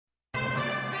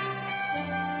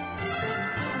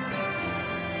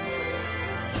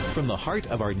From the heart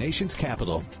of our nation's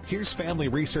capital, here's Family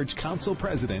Research Council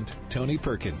President Tony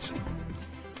Perkins.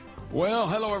 Well,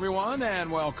 hello, everyone,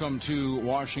 and welcome to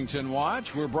Washington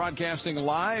Watch. We're broadcasting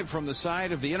live from the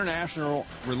site of the International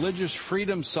Religious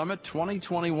Freedom Summit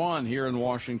 2021 here in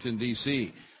Washington,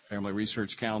 D.C. Family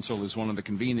Research Council is one of the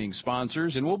convening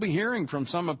sponsors, and we'll be hearing from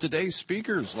some of today's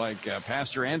speakers, like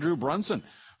Pastor Andrew Brunson,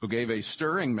 who gave a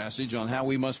stirring message on how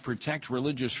we must protect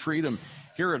religious freedom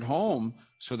here at home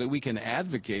so that we can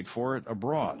advocate for it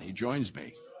abroad. He joins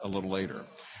me a little later.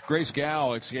 Grace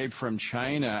Gao escaped from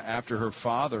China after her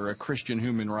father, a Christian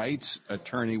human rights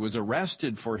attorney, was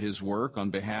arrested for his work on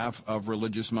behalf of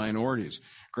religious minorities.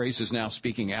 Grace is now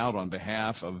speaking out on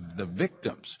behalf of the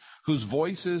victims whose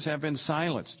voices have been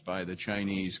silenced by the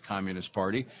Chinese Communist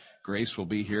Party. Grace will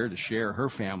be here to share her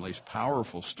family's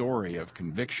powerful story of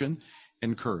conviction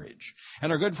and courage.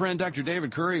 And our good friend Dr.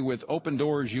 David Curry with Open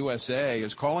Doors USA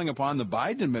is calling upon the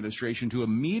Biden administration to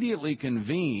immediately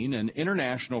convene an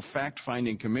international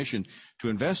fact-finding commission to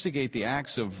investigate the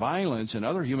acts of violence and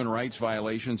other human rights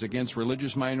violations against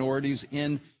religious minorities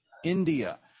in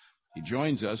India. He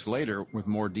joins us later with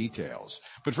more details.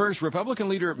 But first, Republican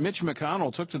leader Mitch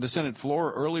McConnell took to the Senate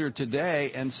floor earlier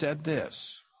today and said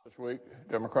this. This week,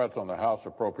 Democrats on the House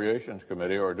Appropriations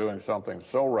Committee are doing something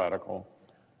so radical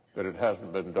that it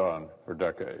hasn't been done for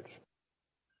decades.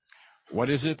 What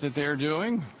is it that they're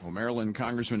doing? Well, Maryland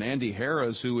Congressman Andy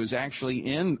Harris, who is actually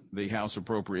in the House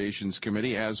Appropriations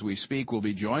Committee as we speak, will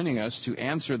be joining us to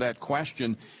answer that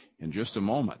question in just a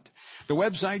moment. The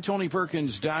website,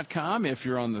 TonyPerkins.com. If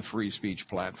you're on the free speech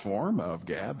platform of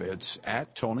Gab, it's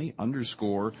at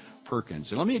Tony_Perkins.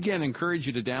 And let me again encourage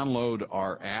you to download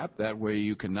our app. That way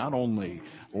you can not only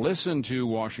listen to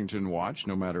Washington Watch,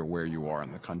 no matter where you are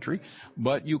in the country,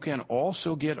 but you can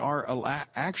also get our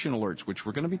action alerts, which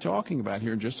we're going to be talking about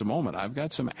here in just a moment. I've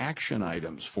got some action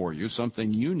items for you,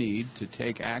 something you need to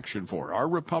take action for. Our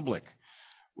republic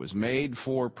was made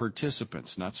for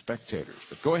participants, not spectators.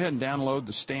 But go ahead and download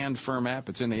the Stand Firm app.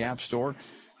 It's in the App Store.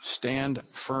 Stand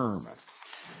Firm. All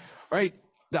right.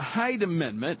 The Hyde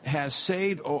Amendment has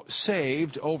saved over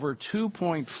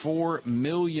 2.4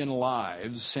 million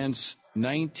lives since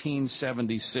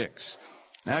 1976.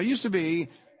 Now, it used to be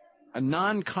a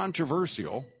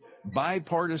non-controversial,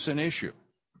 bipartisan issue.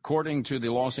 According to the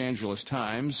Los Angeles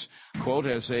Times, quote,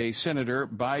 as a senator,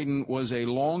 Biden was a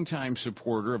longtime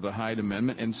supporter of the Hyde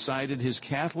Amendment and cited his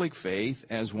Catholic faith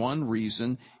as one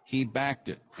reason he backed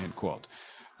it, end quote.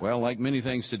 Well, like many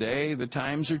things today, the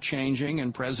times are changing,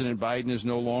 and President Biden is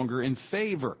no longer in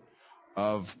favor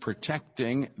of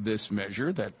protecting this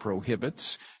measure that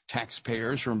prohibits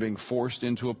taxpayers from being forced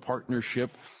into a partnership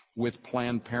with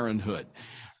Planned Parenthood.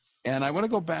 And I want to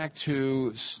go back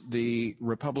to the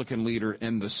Republican leader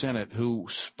in the Senate who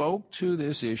spoke to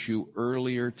this issue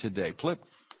earlier today.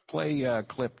 Play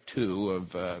clip 2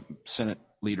 of Senate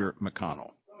Leader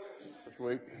McConnell. This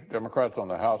week, Democrats on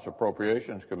the House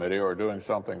Appropriations Committee are doing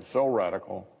something so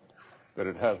radical that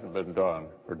it hasn't been done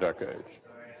for decades.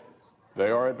 They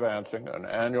are advancing an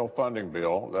annual funding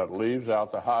bill that leaves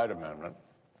out the Hyde Amendment,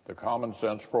 the common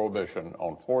sense prohibition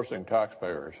on forcing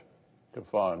taxpayers to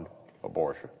fund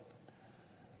abortion.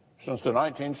 Since the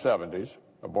 1970s,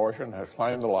 abortion has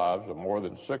claimed the lives of more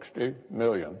than 60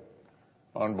 million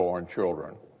unborn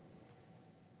children.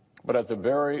 But at the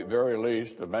very, very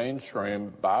least, the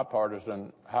mainstream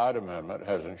bipartisan Hyde Amendment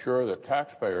has ensured that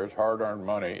taxpayers' hard-earned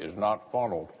money is not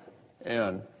funneled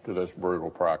into this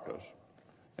brutal practice.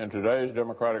 In today's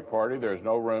Democratic Party, there's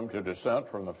no room to dissent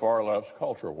from the far left's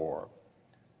culture war,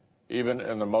 even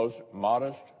in the most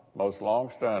modest, most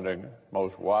long-standing,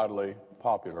 most widely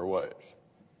popular ways.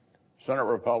 Senate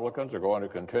Republicans are going to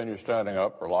continue standing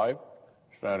up for life,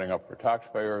 standing up for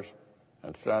taxpayers,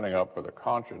 and standing up for the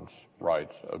conscience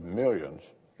rights of millions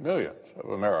of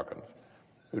Americans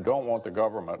who don't want the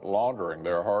government laundering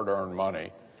their hard-earned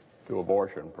money to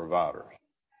abortion providers.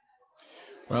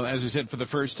 Well, as I said, for the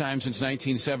first time since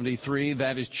 1973,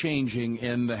 that is changing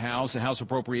in the House. The House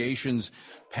Appropriations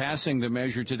passing the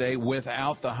measure today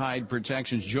without the Hyde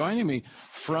protections. Joining me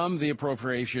from the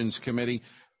Appropriations Committee,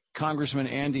 Congressman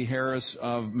Andy Harris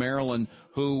of Maryland,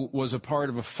 who was a part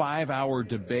of a 5-hour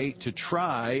debate to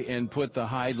try and put the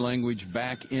Hyde language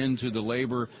back into the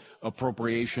labor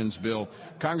appropriations bill.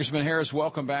 Congressman Harris,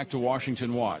 welcome back to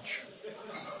Washington Watch.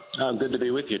 Good to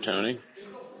be with you, Tony.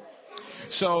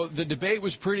 So the debate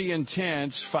was pretty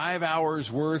intense, 5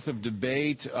 hours worth of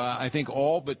debate. I think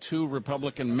all but 2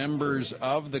 Republican members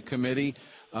of the committee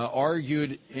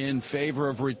argued in favor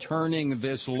of returning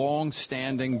this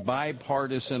long-standing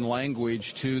bipartisan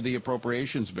language to the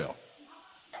appropriations bill.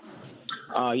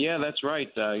 Yeah, that's right.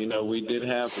 We did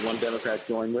have one Democrat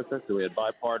join with us. So we had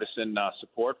bipartisan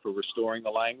support for restoring the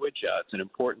language. It's an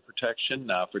important protection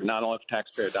for not only for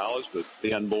taxpayer dollars, but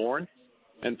the unborn.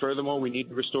 And furthermore, we need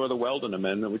to restore the Weldon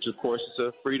Amendment, which, of course, is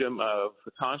a freedom of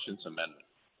conscience amendment.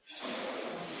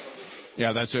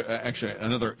 Yeah, that's actually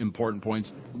another important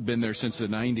point. Been there since the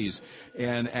 90s.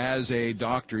 And as a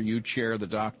doctor, you chair the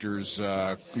doctors,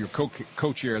 you're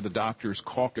co-chair of the Doctors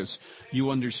Caucus. You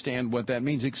understand what that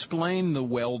means. Explain the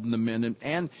Weldon Amendment.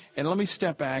 And let me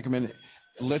step back a minute.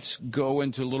 Let's go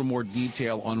into a little more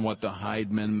detail on what the Hyde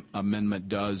Amendment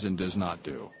does and does not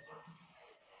do.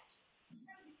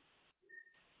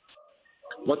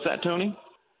 What's that, Tony?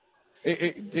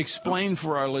 Explain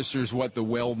for our listeners what the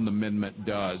Weldon Amendment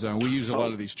does. We use a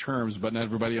lot of these terms, but not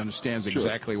everybody understands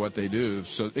exactly what they do.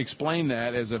 So explain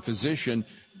that as a physician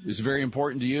is very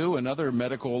important to you and other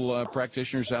medical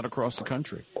practitioners out across the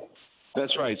country.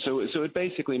 That's right. So it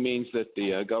basically means that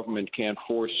the government can't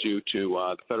force you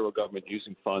to, the federal government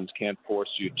using funds can't force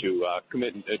you to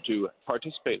to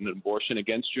participate in an abortion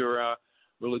against your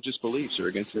religious beliefs or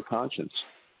against your conscience.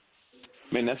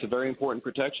 I mean, that's a very important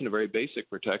protection, a very basic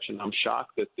protection. I'm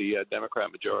shocked that the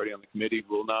Democrat majority on the committee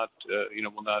will not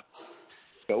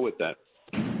go with that.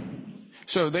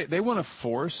 So they want to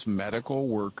force medical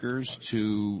workers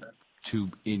to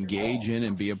engage in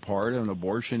and be a part of an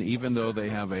abortion, even though they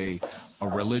have a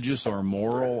religious or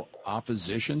moral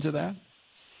opposition to that?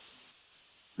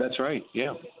 That's right,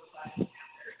 yeah.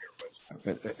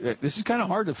 This is kind of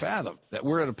hard to fathom, that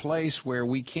we're at a place where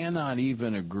we cannot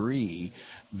even agree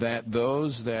that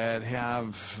those that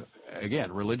have,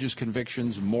 again, religious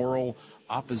convictions, moral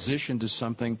opposition to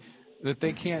something, that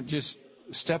they can't just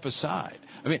step aside.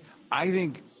 I mean, I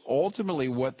think ultimately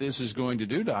what this is going to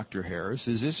do, Dr. Harris,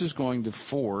 is this is going to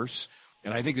force,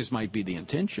 and I think this might be the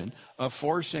intention, of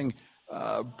forcing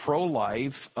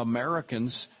pro-life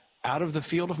Americans out of the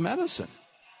field of medicine.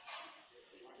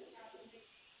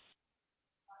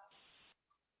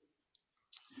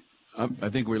 I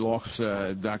think we lost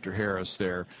Dr. Harris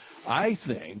there. I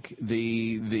think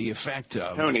the effect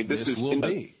of Tony, this will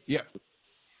be. Yeah.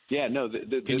 Yeah, no, this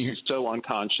is so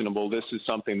unconscionable. This is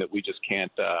something that we just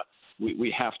can't,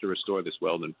 we have to restore this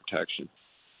Weldon protection.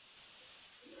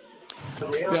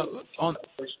 Now,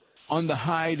 on the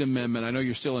Hyde Amendment, I know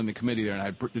you're still in the committee there, and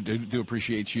I do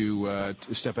appreciate you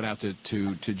stepping out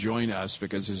to join us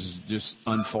because this is just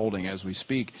unfolding as we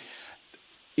speak.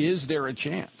 Is there a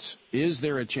chance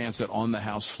that on the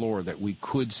House floor that we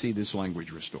could see this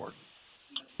language restored?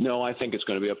 No, I think it's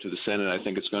going to be up to the Senate. I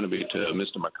think it's going to be to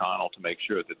Mr. McConnell to make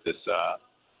sure that this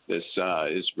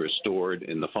is restored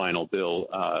in the final bill,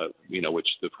 which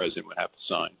the president would have to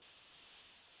sign.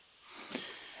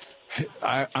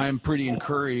 I'm pretty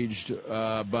encouraged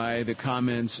by the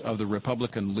comments of the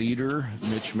Republican leader,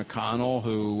 Mitch McConnell,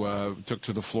 who took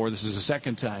to the floor. This is the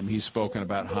second time he's spoken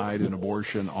about Hyde and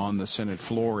abortion on the Senate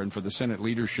floor. And for the Senate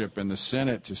leadership and the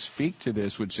Senate to speak to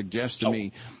this would suggest to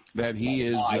me that he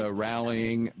is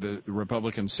rallying the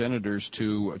Republican senators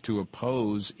to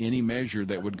oppose any measure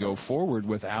that would go forward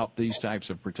without these types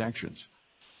of protections.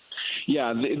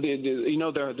 Yeah,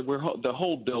 the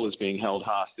whole bill is being held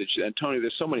hostage. And, Tony,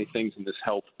 there's so many things in this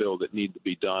health bill that need to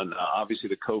be done. Obviously,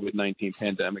 the COVID-19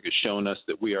 pandemic has shown us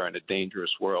that we are in a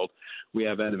dangerous world. We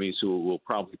have enemies who will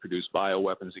probably produce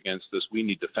bioweapons against us. We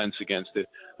need defense against it.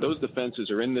 Those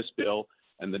defenses are in this bill,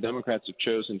 and the Democrats have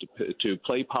chosen to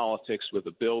play politics with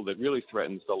a bill that really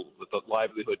threatens the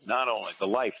livelihood, not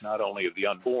only of the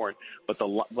unborn, but the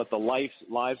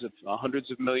lives of hundreds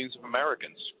of millions of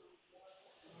Americans.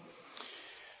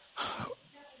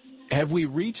 Have we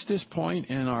reached this point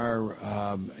in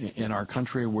our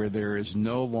country where there is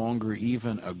no longer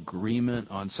even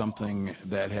agreement on something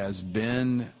that has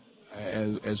been,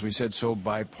 as we said, so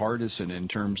bipartisan in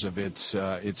terms of its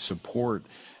support,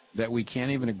 that we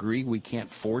can't even agree? We can't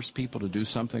force people to do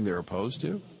something they're opposed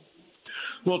to?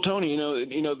 Well, Tony,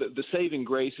 the saving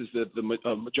grace is that the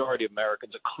majority of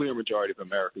Americans, a clear majority of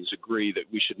Americans, agree that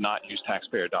we should not use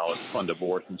taxpayer dollars to fund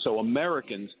abortion. So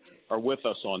Americans are with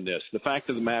us on this. The fact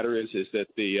of the matter is that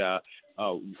the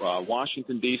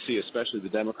Washington, D.C., especially the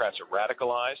Democrats, are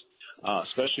radicalized,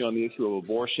 especially on the issue of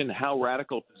abortion. How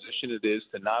radical a position it is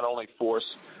to not only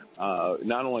force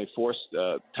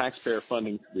taxpayer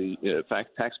funding,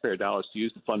 taxpayer dollars to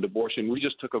use to fund abortion. We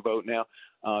just took a vote now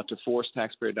to force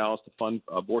taxpayer dollars to fund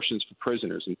abortions for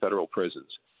prisoners in federal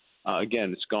prisons.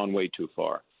 Again, it's gone way too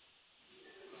far.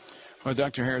 Well,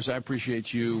 Dr. Harris, I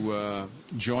appreciate you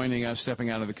joining us, stepping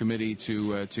out of the committee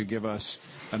to give us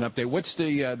an update. What's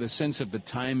the sense of the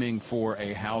timing for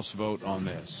a House vote on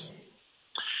this?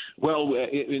 Well,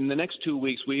 in the next 2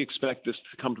 weeks, we expect this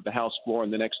to come to the House floor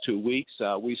in the next 2 weeks.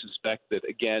 We suspect that,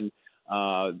 again,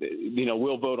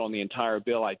 we'll vote on the entire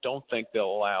bill. I don't think they'll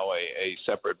allow a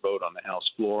separate vote on the House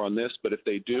floor on this, but if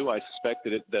they do, I suspect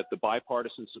that the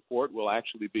bipartisan support will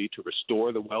actually be to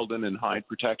restore the Weldon and Hyde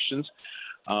protections,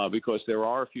 because there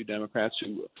are a few Democrats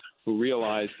who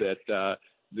realize that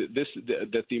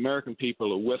that the American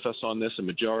people are with us on this, a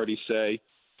majority say,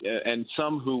 and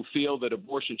some who feel that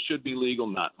abortion should be legal,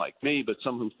 not like me, but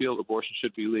some who feel abortion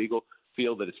should be legal,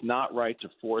 feel that it's not right to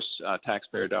force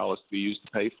taxpayer dollars to be used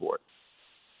to pay for it.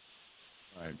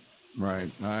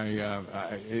 Right.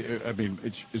 I mean,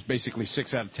 it's basically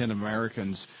 6 out of 10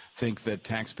 Americans think that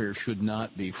taxpayers should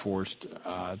not be forced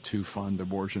to fund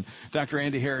abortion. Dr.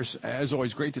 Andy Harris, as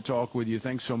always, great to talk with you.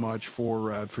 Thanks so much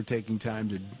for taking time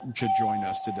to join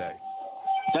us today.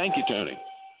 Thank you, Tony.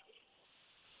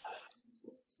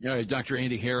 Dr.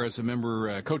 Andy Harris, a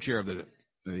member, co-chair of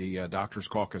the Doctors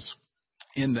Caucus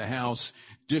in the House,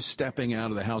 just stepping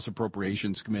out of the House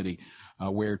Appropriations Committee,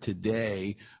 where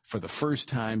today, for the first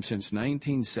time since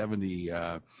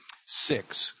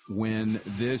 1976, when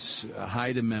this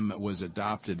Hyde Amendment was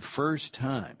adopted, first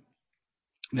time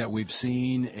that we've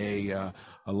seen a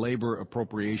labor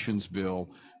appropriations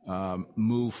bill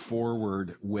move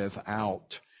forward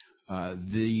without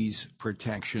these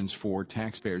protections for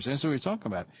taxpayers. And so we're talking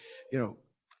about,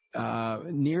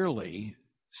 nearly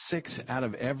 6 out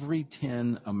of every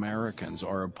 10 Americans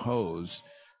are opposed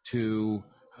to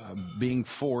being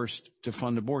forced to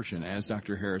fund abortion, as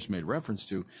Dr. Harris made reference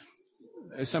to.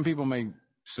 Some people may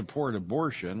support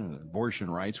abortion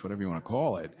rights, whatever you want to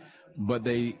call it, but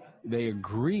they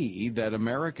agree that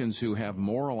Americans who have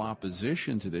moral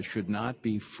opposition to this should not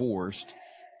be forced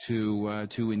to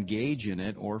engage in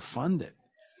it or fund it.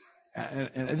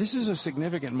 And this is a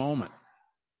significant moment.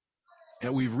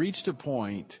 And we've reached a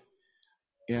point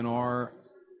in our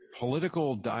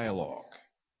political dialogue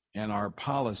and our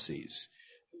policies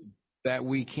that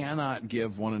we cannot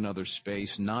give one another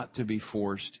space not to be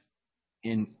forced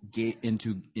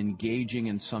into engaging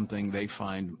in something they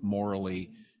find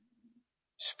morally,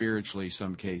 spiritually,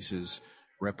 some cases,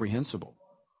 reprehensible.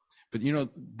 But,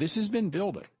 this has been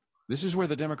building. This is where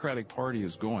the Democratic Party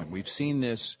is going. We've seen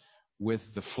this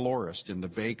with the florists and the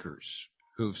bakers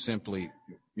who've simply,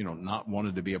 not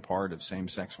wanted to be a part of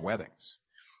same-sex weddings.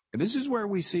 And this is where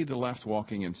we see the left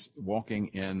walking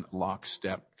in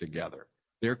lockstep together.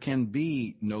 There can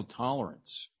be no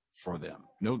tolerance for them,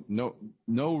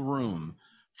 no room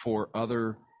for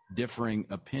other differing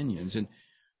opinions. And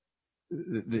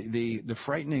the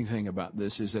frightening thing about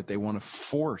this is that they want to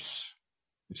force.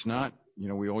 It's not,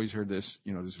 we always heard this,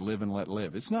 just live and let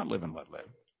live. It's not live and let live.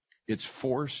 It's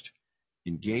forced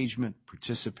engagement,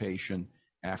 participation,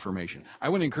 affirmation. I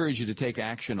would encourage you to take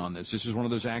action on this. This is one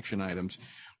of those action items.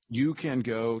 You can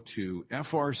go to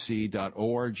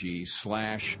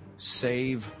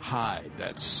frc.org/SaveHyde.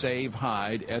 That's Save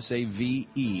Hyde,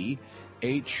 SaveHyde,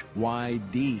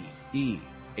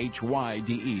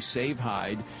 Save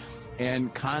Hyde,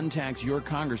 and contact your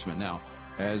congressman. Now,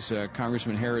 as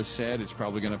Congressman Harris said, it's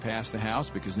probably going to pass the House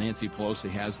because Nancy Pelosi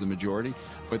has the majority.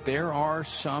 But there are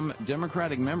some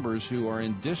Democratic members who are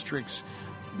in districts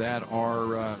that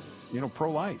are,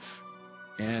 pro-life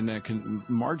and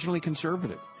marginally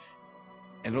conservative.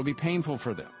 And it'll be painful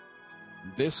for them.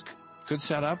 This could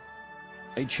set up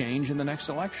a change in the next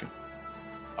election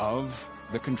of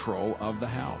the control of the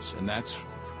House. And that's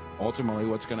ultimately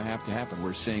what's going to happen.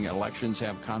 We're seeing elections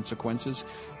have consequences,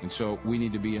 and so we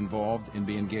need to be involved and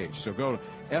be engaged. So go to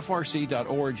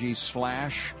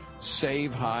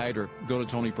frc.org/SaveHyde or go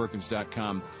to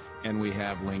TonyPerkins.com, and we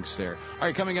have links there. All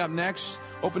right, coming up next,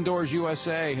 Open Doors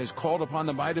USA has called upon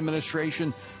the Biden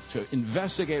administration to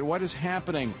investigate what is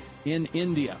happening in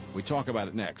India. We talk about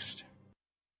it next.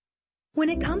 When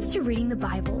it comes to reading the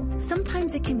Bible,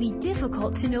 sometimes it can be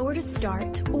difficult to know where to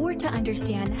start or to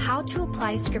understand how to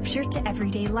apply Scripture to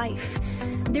everyday life.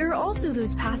 There are also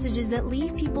those passages that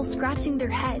leave people scratching their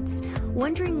heads,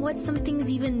 wondering what some things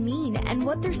even mean and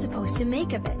what they're supposed to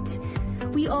make of it.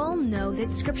 We all know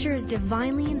that Scripture is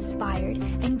divinely inspired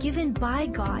and given by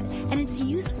God, and it's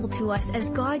useful to us as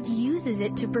God uses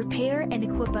it to prepare and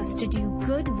equip us to do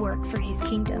good work for His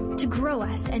kingdom, to grow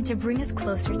us and to bring us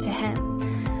closer to Him.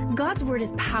 God's Word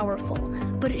is powerful,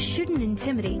 but it shouldn't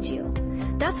intimidate you.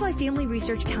 That's why Family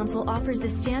Research Council offers the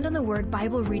Stand on the Word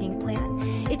Bible Reading Plan.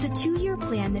 It's a 2-year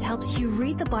plan that helps you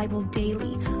read the Bible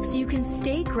daily so you can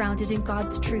stay grounded in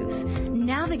God's truth,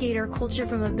 navigate our culture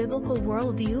from a biblical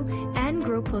worldview, and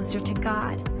grow closer to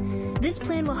God. This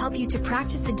plan will help you to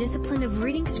practice the discipline of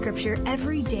reading Scripture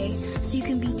every day so you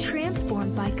can be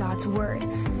transformed by God's Word.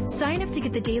 Sign up to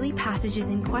get the daily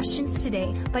passages and questions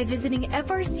today by visiting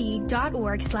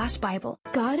frc.org/Bible.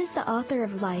 God is the author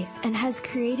of life and has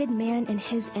created man in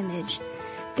His image.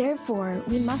 Therefore,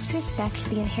 we must respect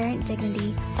the inherent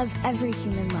dignity of every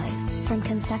human life, from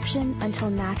conception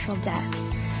until natural death.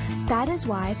 That is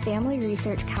why Family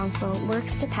Research Council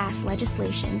works to pass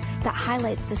legislation that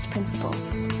highlights this principle,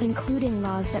 including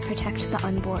laws that protect the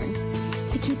unborn.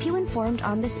 To keep you informed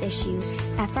on this issue,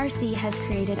 FRC has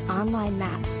created online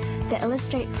maps that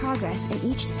illustrate progress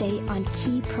in each state on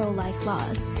key pro-life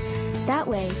laws. That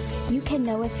way, you can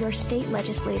know if your state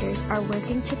legislators are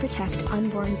working to protect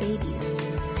unborn babies.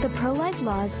 The pro-life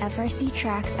laws FRC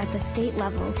tracks at the state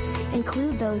level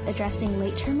include those addressing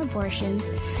late-term abortions,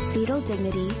 fetal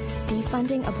dignity,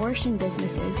 defunding abortion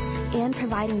businesses, and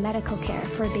providing medical care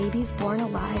for babies born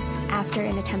alive after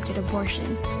an attempted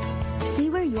abortion.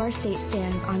 See where your state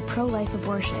stands on pro-life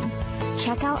abortion.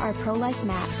 Check out our pro-life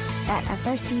maps at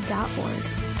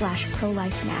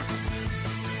frc.org/pro-life maps.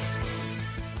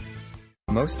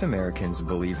 Most Americans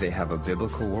believe they have a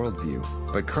biblical worldview,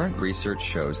 but current research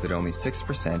shows that only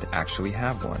 6% actually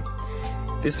have one.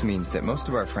 This means that most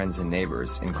of our friends and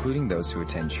neighbors, including those who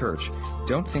attend church,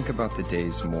 don't think about the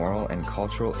day's moral and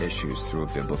cultural issues through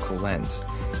a biblical lens.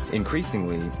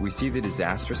 Increasingly, we see the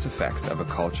disastrous effects of a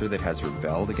culture that has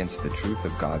rebelled against the truth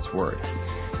of God's Word.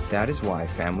 That is why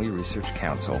Family Research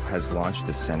Council has launched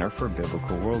the Center for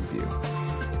Biblical Worldview.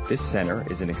 This center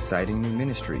is an exciting new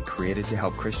ministry created to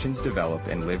help Christians develop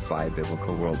and live by a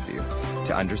biblical worldview,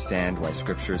 to understand why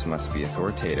scriptures must be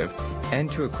authoritative, and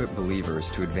to equip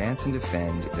believers to advance and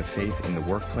defend the faith in the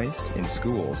workplace, in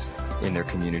schools, in their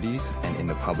communities, and in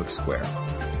the public square.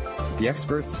 The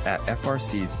experts at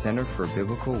FRC's Center for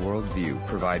Biblical Worldview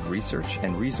provide research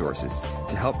and resources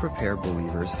to help prepare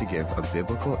believers to give a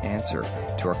biblical answer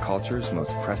to our culture's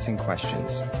most pressing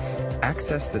questions.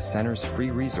 Access the center's free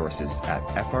resources at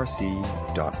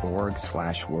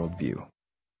frc.org/worldview.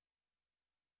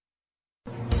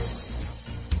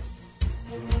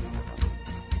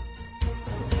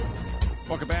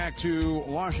 Welcome back to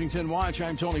Washington Watch.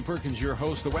 I'm Tony Perkins, your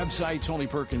host. The website,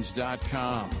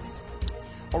 tonyperkins.com.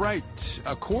 All right.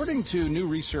 According to new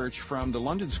research from the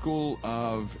London School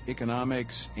of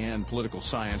Economics and Political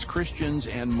Science, Christians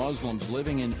and Muslims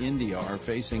living in India are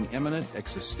facing imminent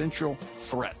existential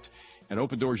threat. And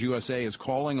Open Doors USA is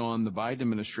calling on the Biden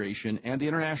administration and the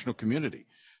international community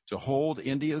to hold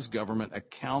India's government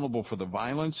accountable for the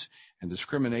violence and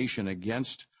discrimination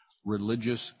against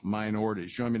religious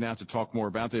minorities. Joining me now to talk more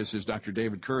about this is Dr.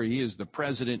 David Curry. He is the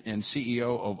president and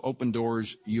CEO of Open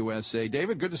Doors USA.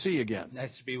 David, good to see you again.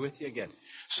 Nice to be with you again.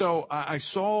 So I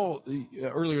saw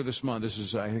earlier this month, this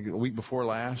is, I think, a week before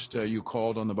last, you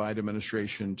called on the Biden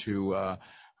administration to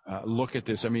look at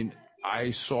this. I mean,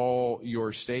 I saw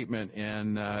your statement,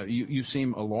 and you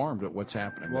seem alarmed at what's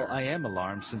happening. Well, I am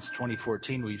alarmed. Since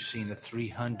 2014, we've seen a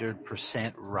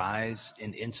 300% rise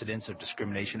in incidents of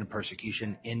discrimination and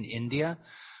persecution in India.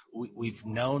 We've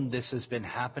known this has been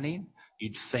happening.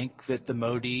 You'd think that the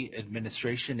Modi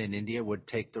administration in India would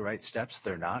take the right steps.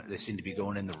 They're not. They seem to be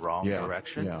going in the wrong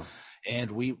direction. Yeah.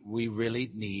 And we really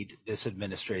need this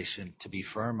administration to be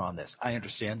firm on this. I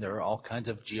understand there are all kinds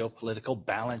of geopolitical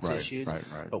balance issues,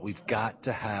 but we've got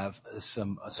to have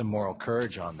some moral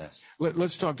courage on this.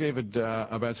 Let's talk, David,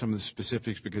 about some of the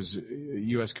specifics, because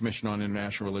U.S. Commission on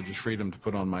International Religious Freedom, to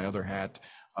put on my other hat,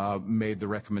 made the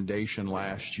recommendation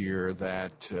last year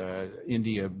that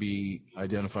India be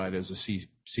identified as a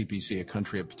CPC, a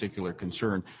country of particular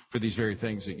concern, for these very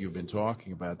things that you've been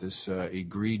talking about, this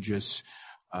egregious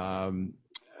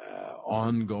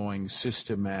ongoing,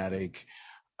 systematic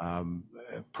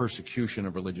persecution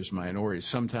of religious minorities,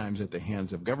 sometimes at the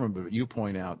hands of government. But you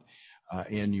point out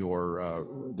in your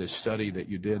this study that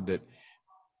you did that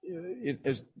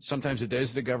sometimes it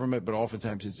is the government, but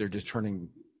oftentimes they're just turning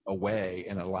away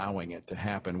and allowing it to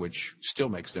happen, which still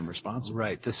makes them responsible.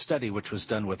 Right. The study, which was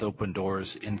done with Open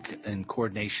Doors in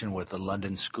coordination with the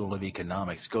London School of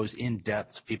Economics, goes in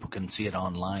depth. People can see it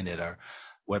online at our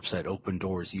website,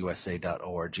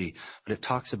 opendoorsusa.org. But it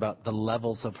talks about the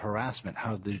levels of harassment,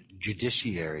 how the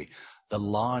judiciary, the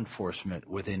law enforcement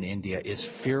within India is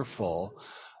fearful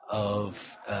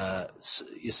of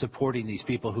supporting these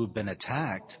people who've been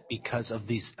attacked because of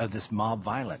this mob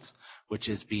violence, which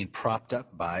is being propped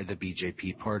up by the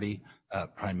BJP party,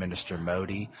 Prime Minister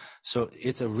Modi. So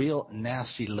it's a real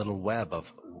nasty little web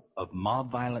of mob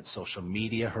violence, social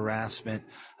media harassment,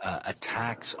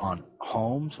 attacks on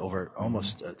homes, over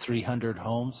almost 300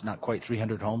 homes, not quite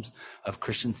 300 homes of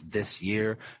Christians this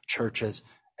year, churches,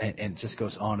 And it just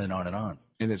goes on and on and on.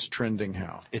 And it's trending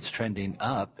how? It's trending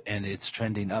up, and it's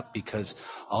trending up because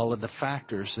all of the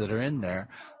factors that are in there,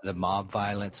 the mob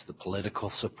violence, the political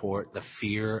support, the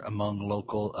fear among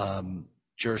local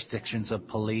jurisdictions of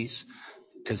police,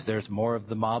 because there's more of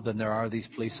the mob than there are these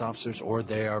police officers, or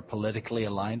they are politically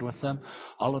aligned with them.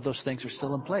 All of those things are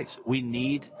still in place. We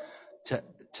need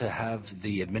to have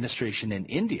the administration in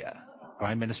India,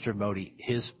 Prime Minister Modi,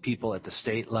 his people at the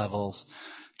state levels,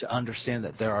 to understand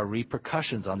that there are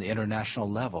repercussions on the international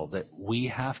level, that we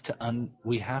have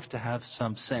to have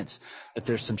some sense that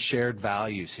there's some shared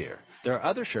values here. There are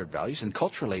other shared values, and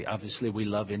culturally, obviously, we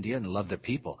love India and love their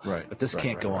people. Right. But this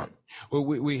can't go on. Well,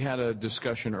 we had a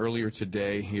discussion earlier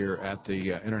today here at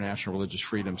the International Religious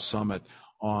Freedom Summit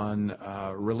on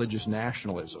religious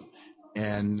nationalism,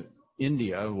 and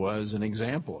India was an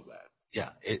example of that.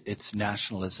 Yeah, it's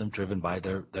nationalism driven by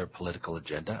their political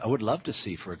agenda. I would love to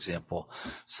see, for example,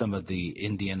 some of the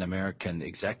Indian American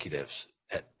executives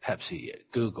at Pepsi,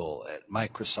 at Google, at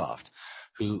Microsoft,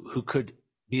 who could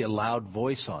be a loud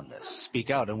voice on this, speak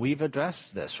out. And we've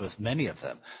addressed this with many of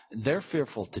them. They're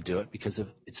fearful to do it because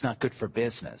it's not good for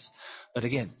business. But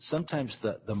again, sometimes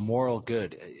the moral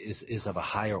good is of a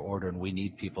higher order, and we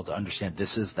need people to understand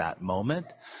this is that moment.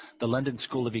 The London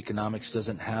School of Economics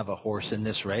doesn't have a horse in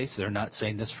this race. They're not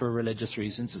saying this for religious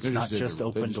reasons. It's not just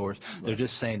open doors. They're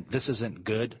just saying this isn't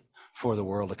good for the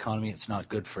world economy. It's not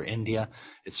good for India.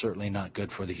 It's certainly not good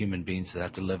for the human beings that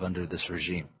have to live under this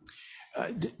regime.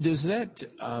 Does that,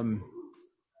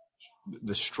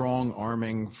 the strong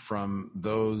arming from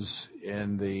those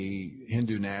in the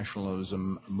Hindu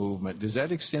nationalism movement, does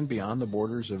that extend beyond the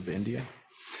borders of India?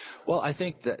 Well, I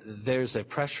think that there's a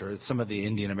pressure. Some of the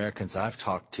Indian Americans I've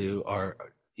talked to are,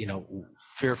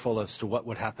 fearful as to what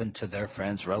would happen to their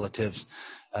friends, relatives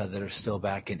that are still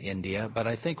back in India. But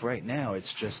I think right now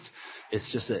it's just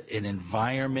an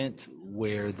environment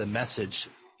where the message,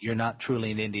 you're not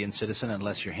truly an Indian citizen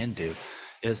unless you're Hindu,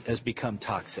 has become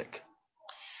toxic.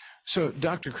 So,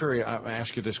 Dr. Curry, I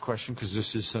ask you this question because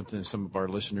this is something some of our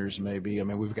listeners may be.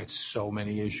 We've got so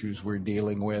many issues we're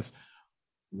dealing with.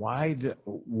 Why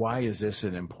is this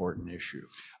an important issue?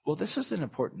 Well, this is an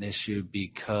important issue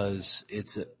because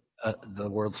it's the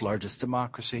world's largest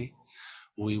democracy.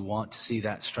 We want to see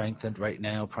that strengthened. Right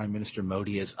now, Prime Minister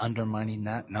Modi is undermining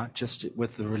that, not just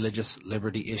with the religious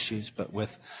liberty issues, but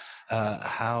with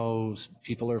how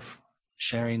people are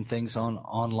sharing things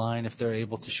online, if they're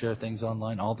able to share things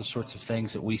online, all the sorts of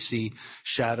things that we see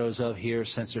shadows of here,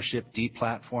 censorship,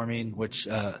 deplatforming, which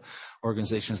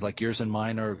organizations like yours and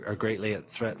mine are greatly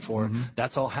at threat for. Mm-hmm.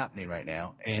 That's all happening right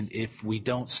now. And if we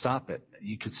don't stop it,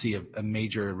 you could see a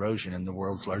major erosion in the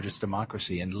world's largest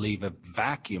democracy and leave a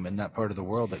vacuum in that part of the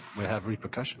world that would have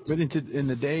repercussions. But in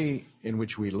the day in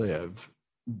which we live,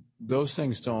 those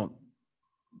things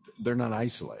they're not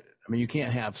isolated. You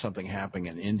can't have something happening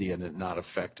in India and it not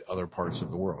affect other parts of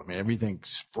the world. Everything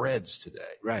spreads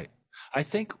today. Right. I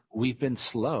think we've been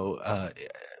slow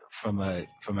from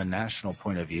a national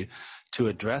point of view to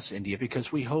address India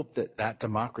because we hope that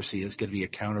democracy is going to be a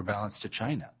counterbalance to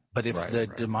China. But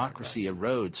if democracy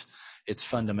erodes its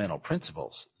fundamental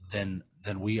principles, then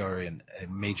we are in a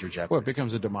major jeopardy. Well, it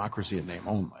becomes a democracy in name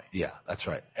only. Yeah, that's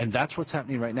right. And that's what's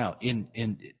happening right now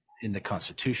in the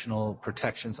constitutional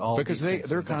protections, because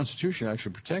their constitution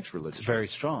actually protects religion. It's very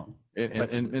strong.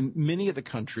 And many of the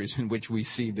countries in which we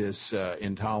see this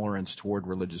intolerance toward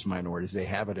religious minorities, they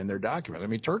have it in their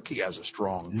document. Turkey has a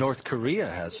strong. North Korea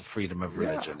has a freedom of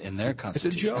religion in their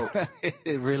constitution. It's a joke.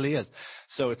 It really is.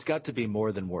 So it's got to be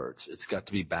more than words. It's got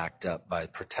to be backed up by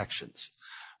protections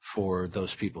for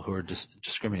those people who are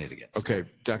discriminated against. Okay,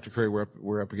 Dr. Curry,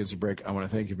 we're up against the break. I want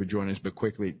to thank you for joining us, but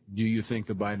quickly, do you think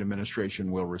the Biden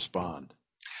administration will respond?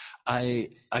 I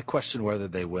question whether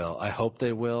they will. I hope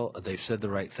they will. They've said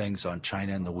the right things on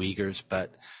China and the Uyghurs,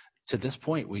 but to this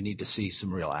point, we need to see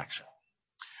some real action.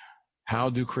 How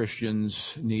do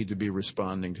Christians need to be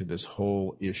responding to this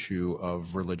whole issue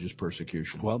of religious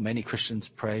persecution? Well, many Christians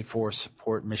pray for,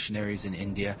 support missionaries in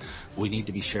India. We need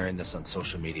to be sharing this on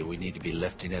social media. We need to be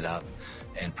lifting it up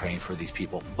and praying for these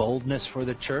people. Boldness for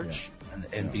the church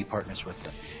and be partners with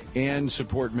them. And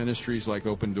support ministries like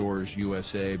Open Doors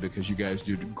USA because you guys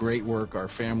do great work. Our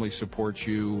family supports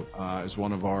you as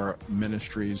one of our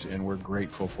ministries, and we're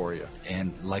grateful for you.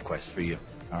 And likewise for you.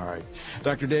 All right.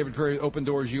 Dr. David Curry, Open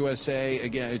Doors USA.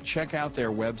 Again, check out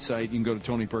their website. You can go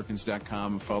to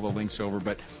TonyPerkins.com and follow the links over.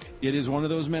 But it is one of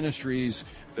those ministries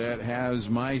that has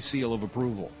my seal of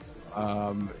approval.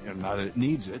 Not that it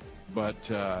needs it, but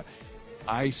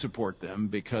I support them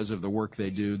because of the work they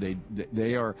do.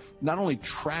 They are not only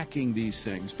tracking these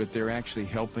things, but they're actually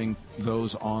helping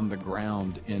those on the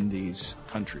ground in these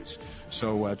countries.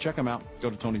 So check them out. Go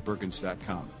to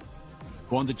TonyPerkins.com.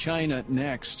 Going to China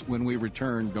next. When we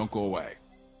return, don't go away.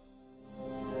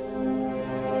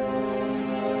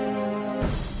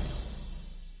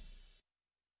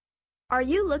 Are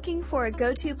you looking for a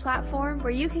go-to platform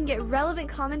where you can get relevant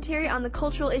commentary on the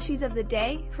cultural issues of the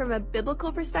day from a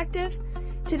biblical perspective?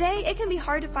 Today, it can be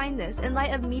hard to find this in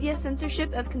light of media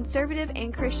censorship of conservative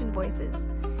and Christian voices.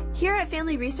 Here at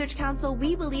Family Research Council,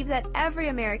 we believe that every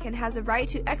American has a right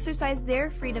to exercise their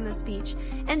freedom of speech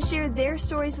and share their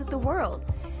stories with the world.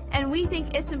 And we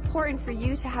think it's important for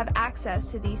you to have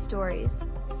access to these stories.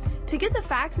 To get the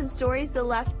facts and stories the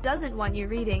left doesn't want you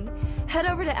reading, head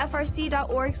over to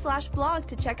frc.org/blog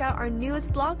to check out our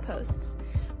newest blog posts.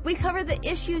 We cover the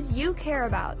issues you care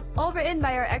about, all written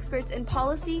by our experts in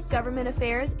policy, government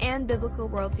affairs, and biblical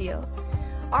worldview.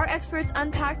 Our experts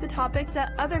unpack the topics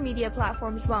that other media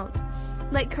platforms won't,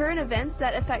 like current events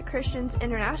that affect Christians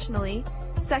internationally,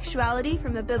 sexuality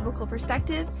from a biblical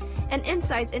perspective, and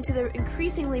insights into the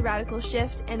increasingly radical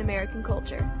shift in American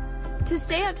culture. To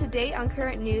stay up to date on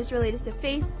current news related to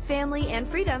faith, family, and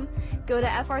freedom, go to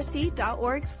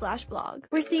frc.org/blog.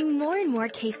 We're seeing more and more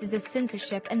cases of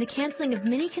censorship and the canceling of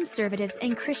many conservatives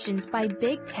and Christians by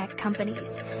big tech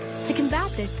companies. To combat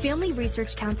this, Family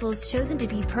Research Council has chosen to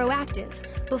be proactive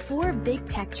before big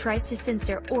tech tries to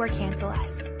censor or cancel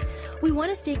us. We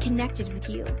want to stay connected with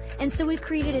you, and so we've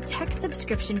created a tech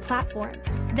subscription platform.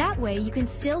 That way, you can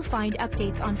still find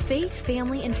updates on faith,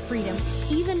 family, and freedom,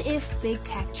 even if big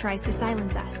tech tries to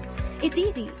silence us. It's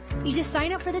easy. You just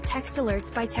sign up for the text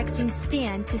alerts by texting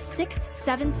STAN to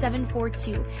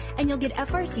 67742, and you'll get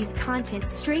FRC's content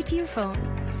straight to your phone.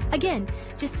 Again,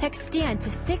 just text STAN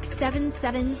to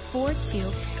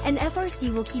 67742, and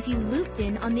FRC will keep you looped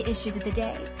in on the issues of the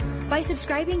day. By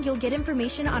subscribing, you'll get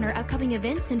information on our upcoming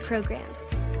events and programs.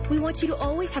 We want you to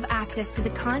always have access to the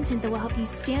content that will help you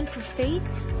stand for faith,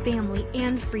 family,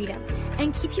 and freedom,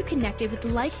 and keep you connected with the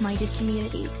like-minded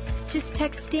community. Just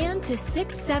text STAN to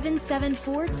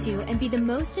 67742 and be the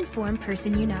most informed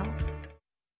person you know.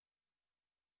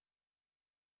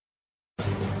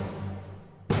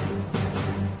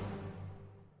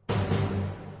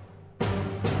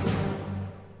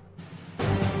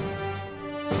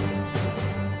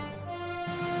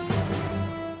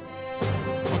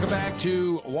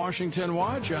 To Washington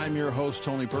Watch. I'm your host,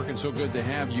 Tony Perkins. So good to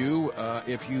have you.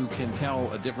 If you can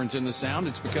tell a difference in the sound,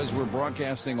 it's because we're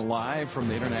broadcasting live from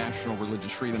the International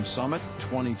Religious Freedom Summit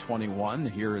 2021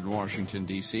 here in Washington,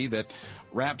 D.C. that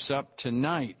wraps up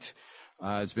tonight.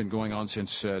 It's been going on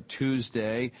since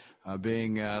Tuesday,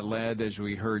 being led, as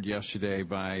we heard yesterday,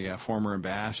 by former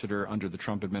ambassador under the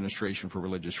Trump administration for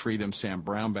religious freedom, Sam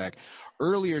Brownback.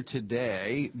 Earlier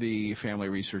today, the Family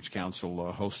Research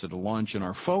Council hosted a lunch, and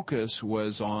our focus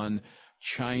was on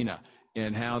China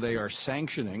and how they are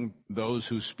sanctioning those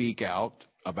who speak out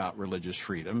about religious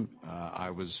freedom. I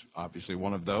was obviously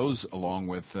one of those, along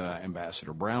with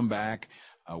Ambassador Brownback.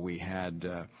 We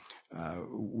had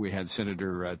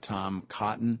Senator Tom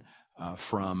Cotton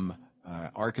from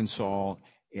Arkansas,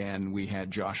 and we had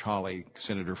Josh Hawley,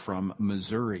 senator from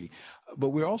Missouri. But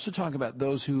we're also talking about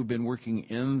those who have been working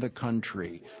in the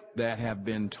country that have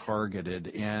been targeted.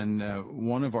 And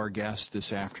one of our guests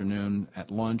this afternoon at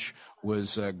lunch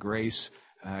was Grace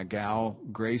Gao,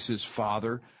 Grace's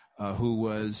father, who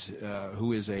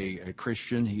is a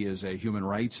Christian. He is a human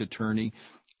rights attorney.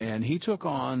 And he took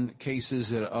on cases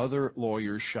that other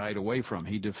lawyers shied away from.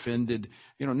 He defended,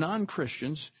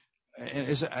 non-Christians. And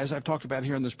as I've talked about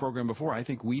here in this program before, I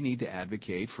think we need to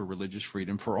advocate for religious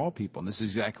freedom for all people. And this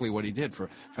is exactly what he did for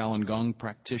Falun Gong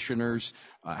practitioners,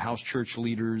 house church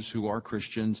leaders who are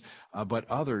Christians, but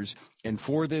others. And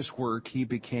for this work, he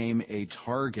became a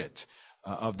target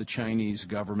of the Chinese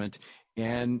government.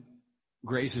 And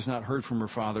Grace has not heard from her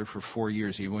father for 4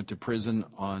 years. He went to prison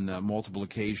on multiple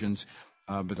occasions.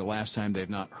 But the last time they've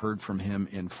not heard from him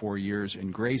in 4 years.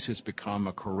 And Grace has become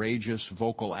a courageous,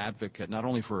 vocal advocate, not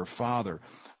only for her father,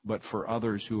 but for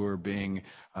others who are being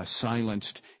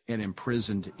silenced and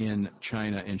imprisoned in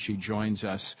China. And she joins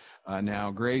us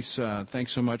now. Grace,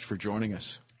 thanks so much for joining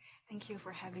us. Thank you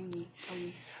for having me,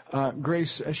 Tony.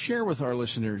 Grace, share with our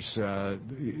listeners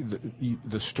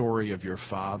the story of your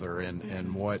father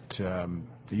and what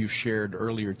you shared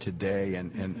earlier today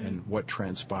and what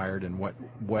transpired and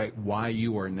why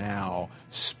you are now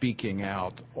speaking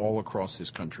out all across this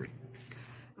country.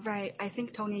 Right. I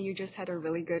think, Tony, you just had a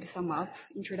really good sum-up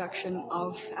introduction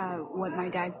of what my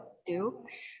dad do.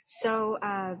 So,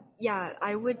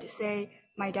 I would say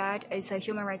my dad is a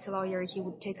human rights lawyer. He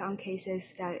would take on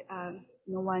cases that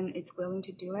no one is willing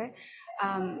to do it.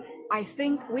 I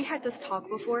think we had this talk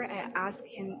before. I asked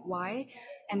him why,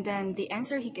 and then the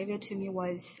answer he gave it to me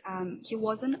was he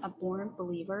wasn't a born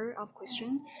believer of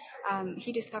Christian.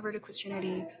 He discovered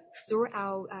Christianity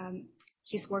throughout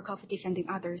his work of defending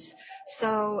others.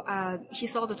 So he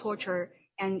saw the torture,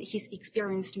 and he's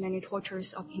experienced many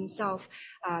tortures of himself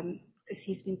because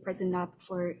he's been prisoned up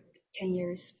for 10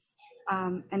 years.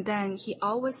 And then he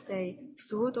always say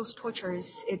through those tortures,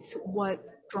 it's what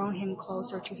drawn him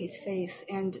closer to his faith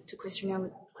and to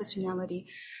Christianity.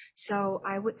 So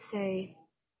I would say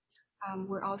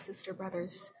we're all sister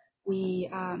brothers. We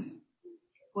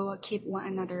will keep one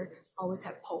another, always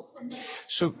have hope.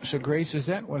 So Grace, is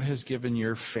that what has given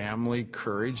your family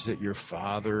courage, that your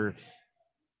father,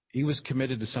 he was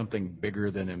committed to something bigger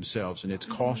than himself, and it's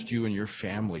cost you and your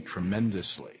family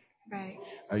tremendously? Right.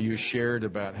 You shared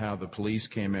about how the police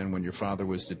came in when your father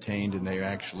was detained, and they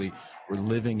actually were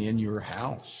living in your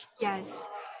house. Yes.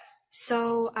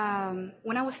 So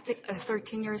when I was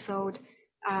 13 years old,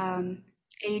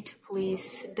 8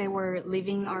 police, they were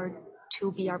leaving our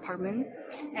 2B apartment,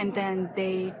 and then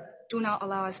they do not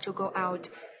allow us to go out,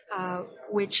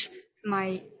 which my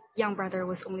young brother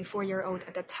was only 4 years old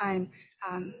at that time.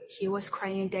 He was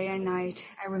crying day and night.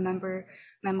 I remember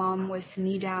my mom was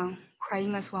knee down,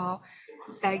 crying as well,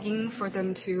 begging for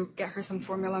them to get her some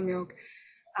formula milk.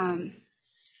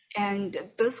 And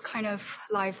this kind of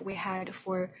life we had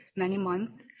for many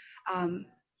months.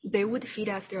 They would feed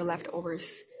us their leftovers.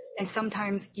 And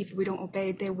sometimes if we don't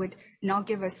obey, they would not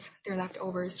give us their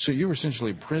leftovers. So you were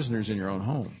essentially prisoners in your own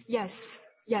home? Yes,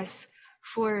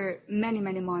 for many,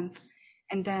 many months.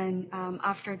 And then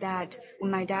after that,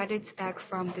 when my dad is back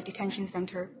from the detention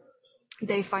center,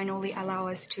 they finally allow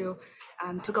us to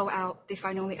go out. They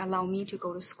finally allow me to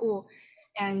go to school.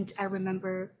 And I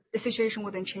remember the situation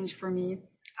wouldn't change for me.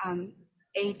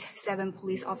 8-7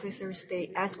 police officers,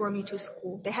 they escort me to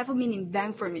school. They have a mini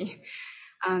van for me.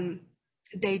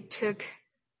 They took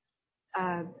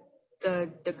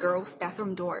the girls'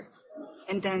 bathroom door,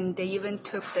 and then they even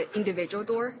took the individual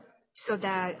door, so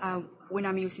that when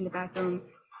I'm using the bathroom,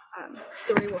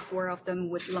 3 or 4 of them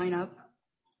would line up,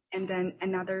 and then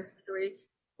another 3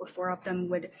 or 4 of them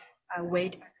would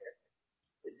wait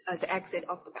at the exit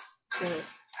of the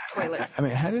toilet. I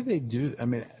mean, how did they do? I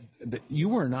mean, you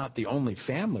were not the only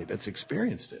family that's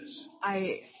experienced this.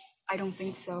 I don't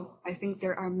think so. I think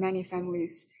there are many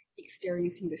families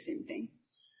experiencing the same thing.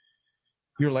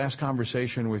 Your last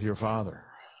conversation with your father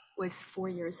was 4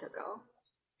 years ago.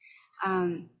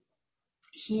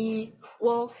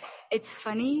 It's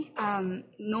funny.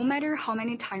 No matter how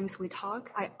many times we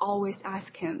talk, I always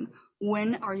ask him, when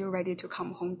are you ready to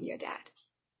come home, be a dad?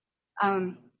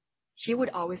 He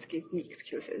would always give me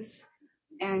excuses.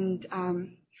 And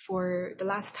for the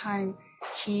last time,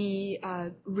 he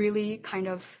really kind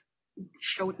of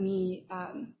showed me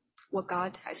what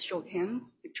God has showed him,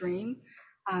 a dream.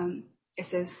 It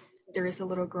says there is a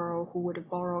little girl who would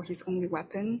borrow his only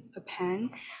weapon, a pen.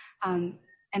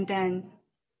 And then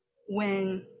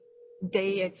when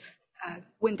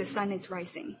the sun is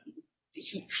rising,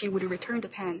 she would return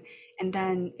the pen, and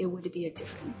then it would be a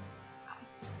different,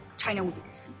 China would be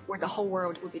different, where the whole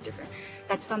world would be different.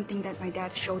 That's something that my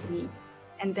dad showed me.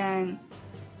 And then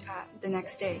the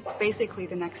next day,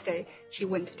 he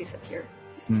went to disappear,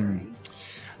 disappearing.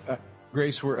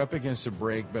 Grace, we're up against a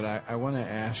break, but I want to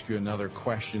ask you another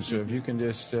question. So if you can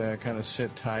just kind of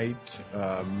sit tight,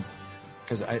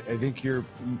 because I think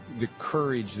the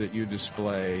courage that you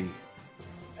display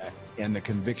and the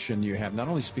conviction you have, not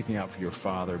only speaking out for your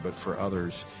father, but for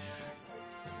others,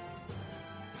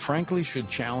 frankly should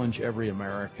challenge every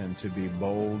American to be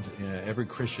bold, every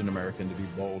Christian American to be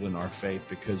bold in our faith,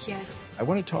 because yes. I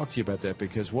want to talk to you about that,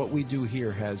 because what we do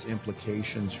here has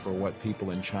implications for what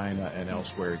people in China and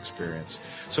elsewhere experience.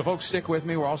 So folks, stick with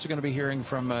me. We're also going to be hearing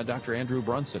from Dr. Andrew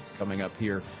Brunson coming up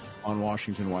here on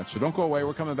Washington Watch. So don't go away.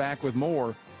 We're coming back with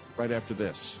more right after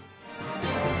this.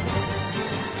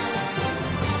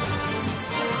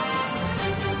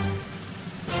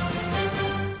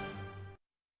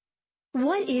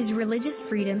 What is religious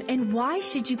freedom, and why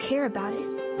should you care about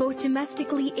it, both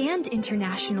domestically and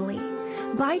internationally?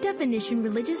 By definition,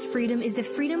 religious freedom is the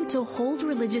freedom to hold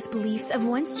religious beliefs of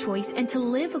one's choice and to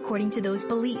live according to those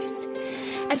beliefs.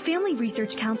 At Family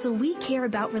Research Council, we care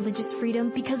about religious freedom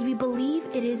because we believe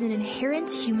it is an inherent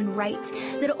human right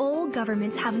that all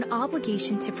governments have an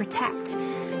obligation to protect.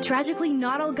 Tragically,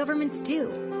 not all governments do.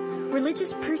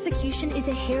 Religious persecution is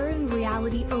a harrowing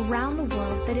reality around the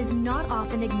world that is not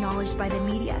often acknowledged by the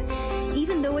media.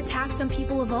 even though attacks on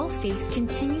people of all faiths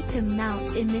continue to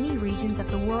mount in many regions of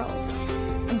the world.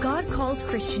 God calls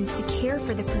Christians to care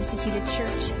for the persecuted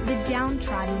church, the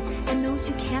downtrodden, and those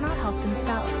who cannot help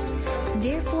themselves.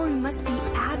 Therefore, we must be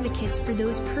advocates for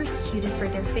those persecuted for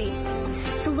their faith.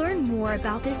 To learn more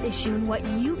about this issue and what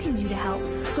you can do to help,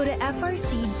 go to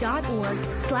frc.org/IRF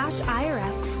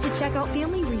to check out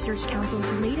Family Research Council's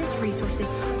latest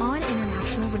resources on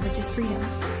international religious freedom.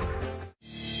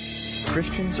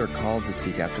 Christians are called to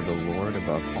seek after the Lord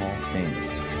above all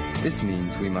things. This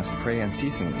means we must pray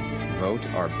unceasingly, vote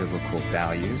our biblical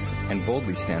values, and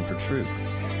boldly stand for truth.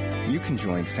 You can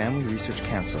join Family Research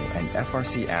Council and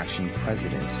FRC Action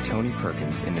President Tony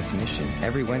Perkins in this mission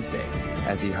every Wednesday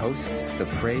as he hosts the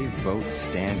Pray, Vote,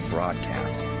 Stand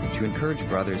broadcast to encourage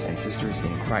brothers and sisters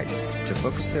in Christ to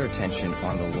focus their attention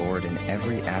on the Lord in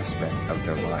every aspect of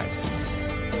their lives.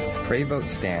 Pray, Vote,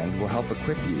 Stand will help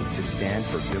equip you to stand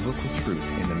for biblical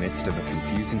truth in the midst of a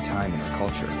confusing time in our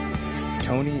culture.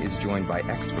 Tony is joined by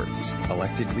experts,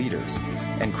 elected leaders,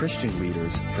 and Christian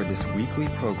leaders for this weekly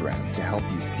program to help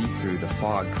you see through the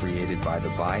fog created by the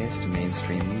biased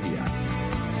mainstream media.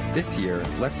 This year,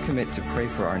 let's commit to pray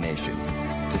for our nation,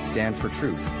 to stand for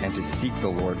truth, and to seek the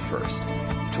Lord first.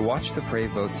 To watch the Pray,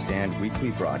 Vote, Stand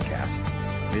weekly broadcasts,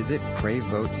 visit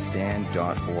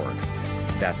PrayVoteStand.org.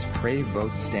 That's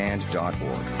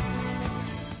PrayVoteStand.org.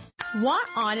 Want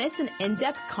honest and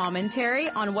in-depth commentary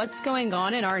on what's going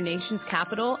on in our nation's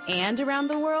capital and around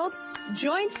the world?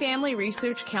 Join Family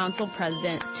Research Council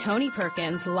President Tony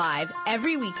Perkins live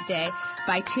every weekday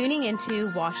by tuning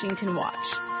into Washington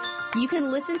Watch. You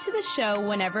can listen to the show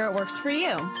whenever it works for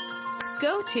you.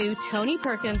 Go to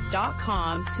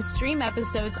TonyPerkins.com to stream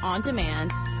episodes on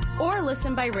demand or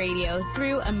listen by radio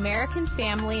through American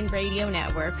Family Radio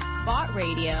Network, Bott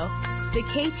Radio, the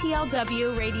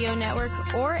KTLW radio network,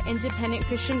 or independent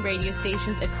Christian radio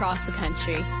stations across the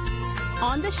country.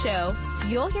 On the show,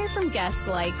 you'll hear from guests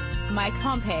like Mike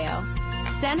Pompeo,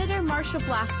 Senator Marsha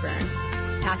Blackburn,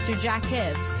 Pastor Jack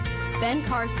Hibbs, Ben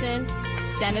Carson,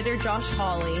 Senator Josh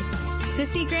Hawley,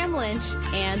 Sissy Graham Lynch,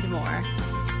 and more.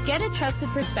 Get a trusted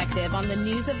perspective on the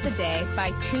news of the day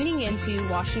by tuning into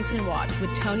Washington Watch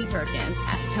with Tony Perkins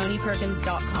at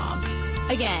TonyPerkins.com.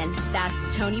 Again, that's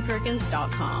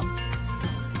TonyPerkins.com.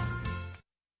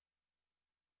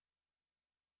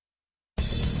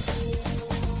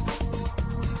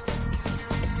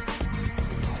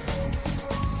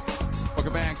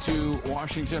 Welcome back to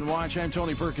Washington Watch. I'm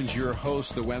Tony Perkins, your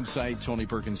host. The website,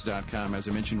 TonyPerkins.com. As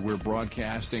I mentioned, we're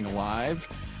broadcasting live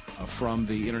from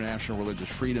the International Religious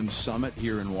Freedom Summit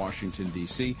here in Washington,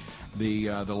 D.C.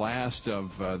 The last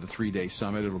of the three-day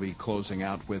summit. It'll be closing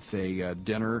out with a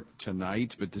dinner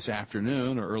tonight. But this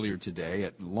afternoon, or earlier today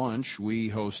at lunch, we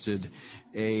hosted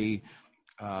a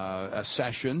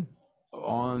session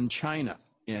on China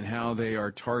and how they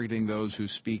are targeting those who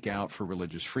speak out for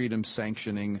religious freedom,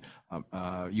 sanctioning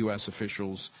U.S.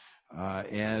 officials,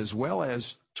 as well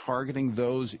as targeting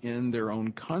those in their own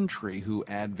country who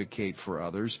advocate for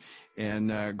others.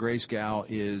 And Grace Gao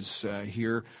is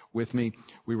here with me.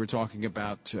 We were talking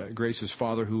about Grace's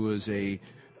father, who is a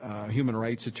human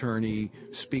rights attorney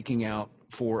speaking out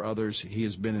for others. He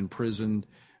has been imprisoned.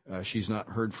 She's not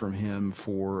heard from him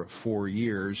for 4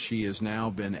 years. She has now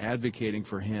been advocating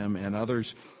for him and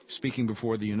others, speaking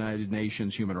before the United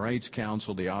Nations Human Rights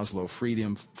Council, the Oslo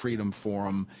Freedom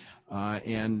Forum,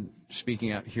 and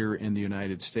speaking out here in the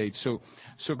United States.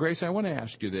 So Grace, I want to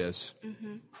ask you this.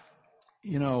 Mm-hmm.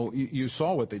 You know, you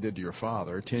saw what they did to your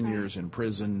father, 10 years in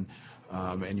prison,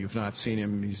 and you've not seen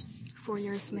him. He's 4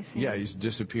 years missing. Yeah, he's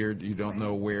disappeared. You don't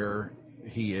know where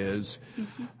he is.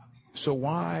 Mm-hmm. So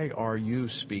why are you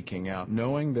speaking out,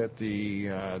 knowing that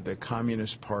the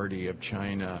Communist Party of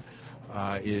China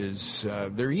is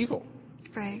they're evil?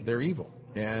 Right. They're evil.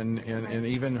 And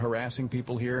even harassing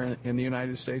people here in the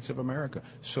United States of America.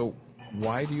 So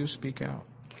why do you speak out?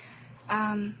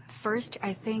 First,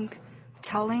 I think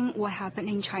telling what happened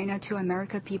in China to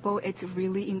American people, it's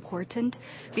really important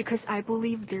because I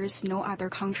believe there's no other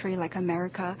country like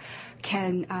America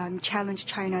can challenge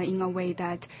China in a way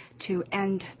that to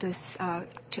end this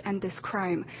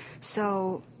crime.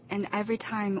 So, and every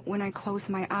time when I close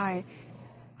my eye,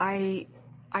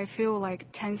 I feel like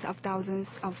tens of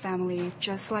thousands of families,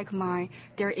 just like mine,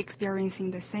 they're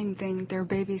experiencing the same thing. Their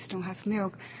babies don't have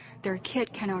milk. Their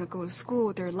kid cannot go to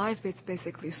school. Their life is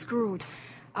basically screwed.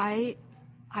 It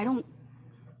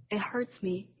hurts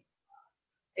me.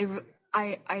 It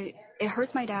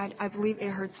hurts my dad. I believe it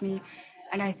hurts me.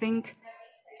 And I think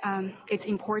it's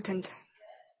important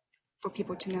for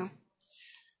people to know.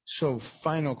 So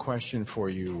final question for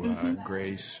you,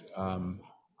 Grace.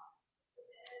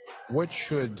 what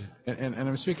should, and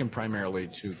I'm speaking primarily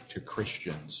to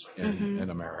Christians in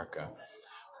America,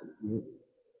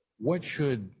 what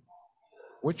should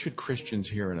Christians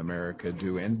here in America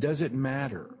do, and does it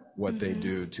matter what they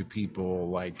do to people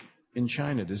like in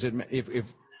China? Does it,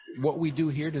 if what we do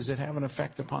here, does it have an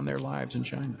effect upon their lives in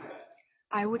China?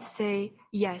 I would say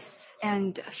yes,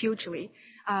 and hugely.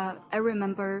 I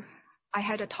remember I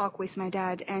had a talk with my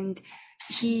dad, and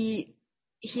he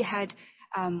had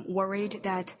worried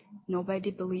that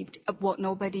nobody believed,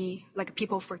 like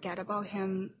people forget about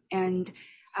him, and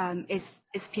is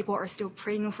people are still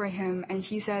praying for him. And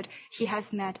he said he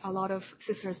has met a lot of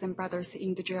sisters and brothers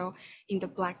in the jail, in the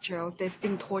black jail. They've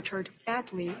been tortured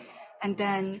badly, and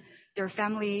then their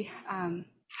family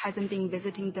hasn't been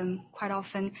visiting them quite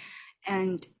often,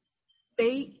 and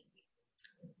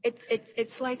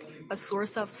it's like a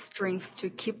source of strength to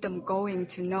keep them going,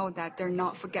 to know that they're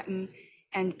not forgotten,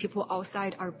 and people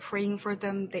outside are praying for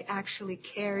them. They actually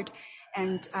cared,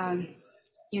 and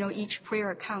each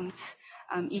prayer counts,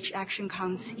 each action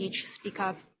counts, each speak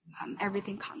up,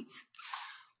 everything counts.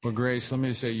 Well, Grace, let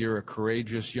me say you're a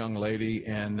courageous young lady,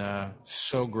 and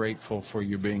so grateful for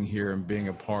you being here and being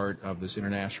a part of this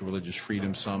International Religious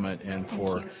Freedom Summit, and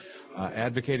for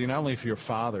advocating not only for your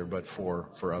father, but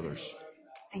for others.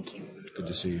 Thank you. Good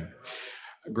to see you.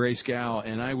 Grace Gao,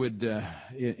 and I would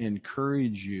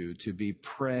encourage you to be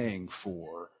praying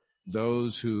for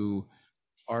those who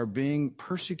are being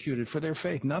persecuted for their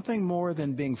faith, nothing more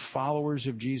than being followers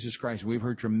of Jesus Christ. We've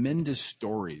heard tremendous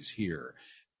stories here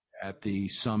at the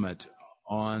summit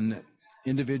on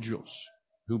individuals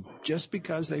who, just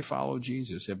because they follow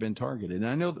Jesus, have been targeted. And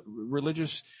I know that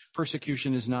religious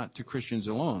persecution is not to Christians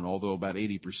alone, although about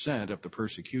 80% of the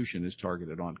persecution is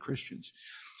targeted on Christians.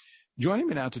 Joining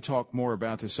me now to talk more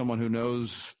about this, someone who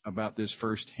knows about this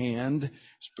firsthand,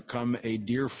 has become a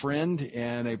dear friend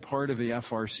and a part of the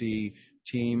FRC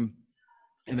team,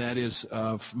 and that is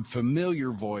a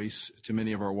familiar voice to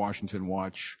many of our Washington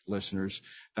Watch listeners,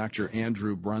 Dr.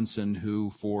 Andrew Brunson, who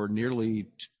for nearly,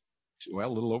 a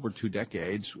little over 2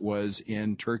 decades was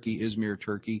in Turkey, Izmir,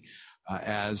 Turkey,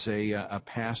 as a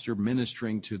pastor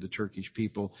ministering to the Turkish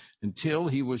people, until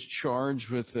he was charged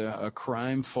with a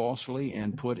crime falsely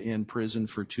and put in prison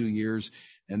for 2 years,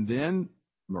 and then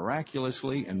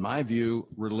miraculously, in my view,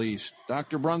 released.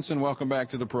 Dr. Brunson, welcome back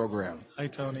to the program. Hi,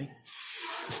 Tony.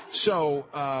 So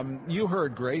you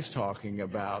heard Grace talking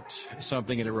about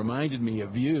something, and it reminded me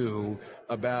of you,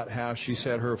 about how she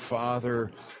said her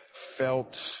father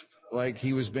felt like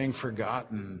he was being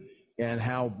forgotten, and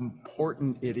how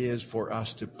important it is for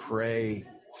us to pray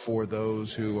for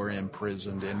those who are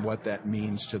imprisoned, and what that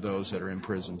means to those that are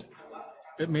imprisoned.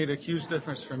 It made a huge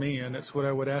difference for me, and it's what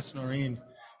I would ask Noreen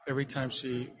every time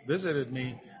she visited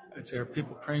me. I'd say, are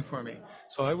people praying for me?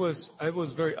 So I was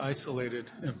very isolated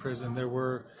in prison. There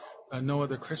were no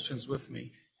other Christians with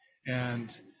me, and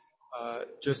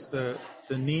just the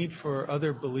need for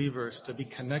other believers to be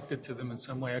connected to them in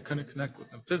some way. I couldn't connect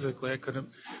with them physically.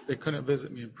 They couldn't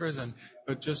visit me in prison,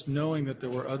 but just knowing that there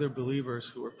were other believers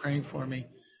who were praying for me,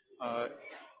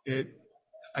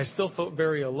 I still felt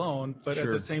very alone, but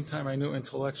At the same time, I knew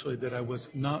intellectually that I was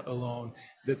not alone,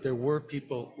 that there were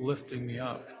people lifting me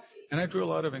up. And I drew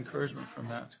a lot of encouragement from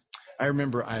that. I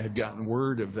remember I had gotten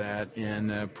word of that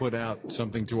and put out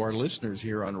something to our listeners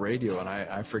here on radio, and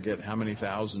I forget how many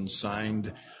thousands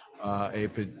signed a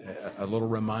little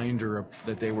reminder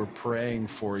that they were praying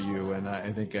for you, and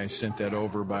I think I sent that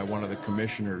over by one of the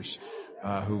commissioners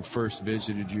who first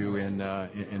visited you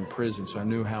in prison, so I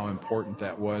knew how important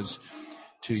that was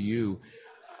to you.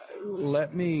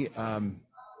 Let me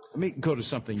go to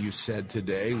something you said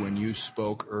today when you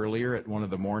spoke earlier at one of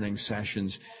the morning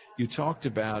sessions. You talked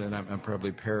about, and I'm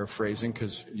probably paraphrasing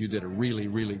because you did a really,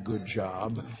 really good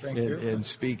job in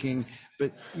speaking,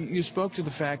 but you spoke to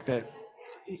the fact that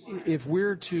if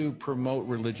we're to promote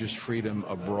religious freedom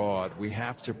abroad, we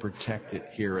have to protect it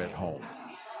here at home.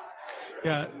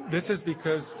 Yeah, this is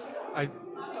because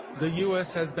the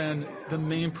U.S. has been the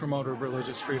main promoter of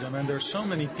religious freedom, and there's so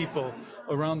many people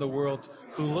around the world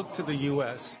who look to the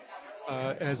U.S.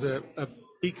 As a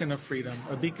beacon of freedom,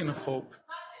 a beacon of hope,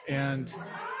 and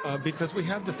because we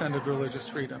have defended religious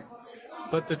freedom.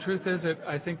 But the truth is that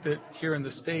I think that here in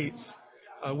the States,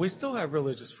 we still have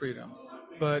religious freedom,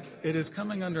 but it is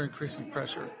coming under increasing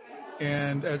pressure.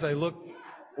 And as I look,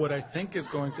 what I think is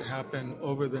going to happen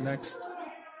over the next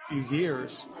few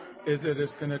years is that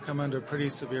it's going to come under pretty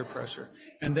severe pressure.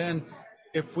 And then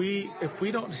if we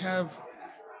don't have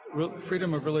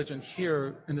freedom of religion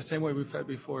here in the same way we've had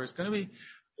before, it's going to be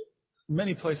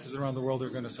many places around the world are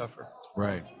going to suffer.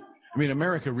 Right. I mean,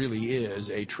 America really is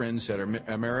a trendsetter.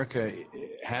 America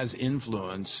has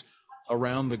influence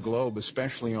around the globe,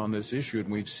 especially on this issue. And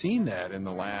we've seen that in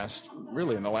the last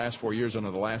 4 years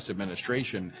under the last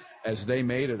administration, as they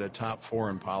made it a top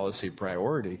foreign policy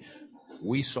priority.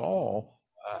 We saw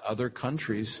other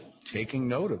countries taking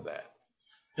note of that.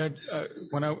 Yeah,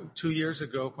 2 years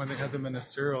ago, when they had the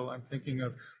ministerial, I'm thinking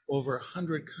of over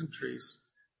 100 countries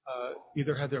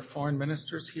either had their foreign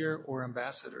ministers here or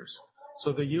ambassadors.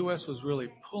 So the U.S. was really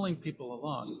pulling people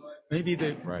along. Maybe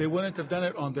they wouldn't have done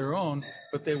it on their own,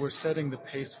 but they were setting the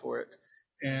pace for it.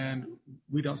 And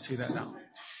we don't see that now.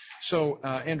 So,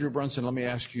 Andrew Brunson, let me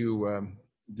ask you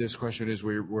this question as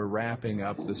we're wrapping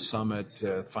up the summit,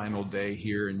 final day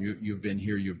here, and you've been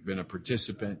here, you've been a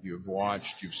participant, you've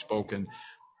watched, you've spoken.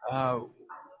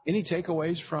 Any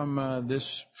takeaways from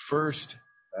this first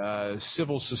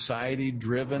civil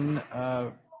society-driven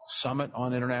summit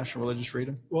on international religious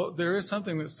freedom? Well, there is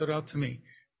something that stood out to me,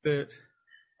 that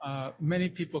many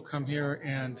people come here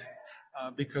and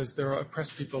because there are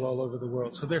oppressed people all over the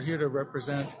world. So they're here to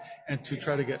represent and to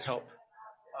try to get help.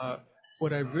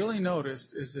 What I really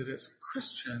noticed is that it's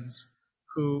Christians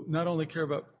who not only care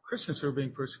about Christians who are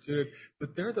being persecuted,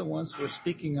 but they're the ones who are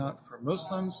speaking out for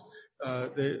Muslims.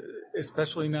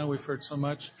 Especially now, we've heard so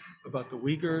much about the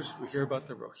Uyghurs. We hear about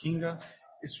the Rohingya.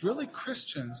 It's really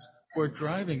Christians who are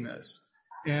driving this.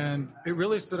 And it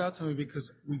really stood out to me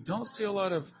because we don't see a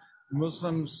lot of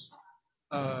Muslims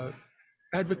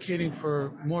advocating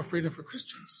for more freedom for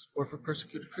Christians or for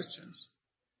persecuted Christians.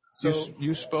 So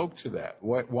you spoke to that.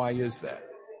 Why is that?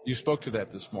 You spoke to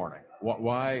that this morning.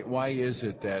 Why is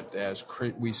it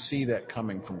that we see that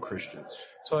coming from Christians?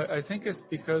 So I think it's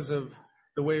because of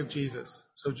the way of Jesus.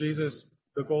 So Jesus,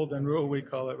 the golden rule, we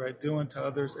call it, right? Do unto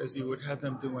others as you would have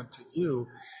them do unto you.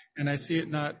 And I see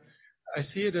it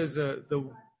as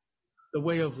the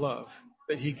way of love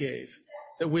that he gave,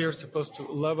 that we are supposed to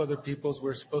love other peoples.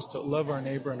 We're supposed to love our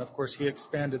neighbor. And of course, he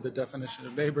expanded the definition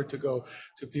of neighbor to go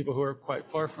to people who are quite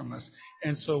far from us.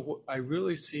 And so I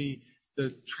really see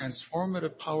the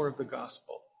transformative power of the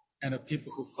gospel and of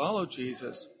people who follow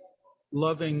Jesus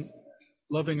loving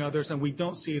others, and we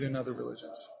don't see it in other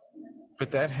religions.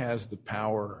 But that has the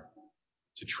power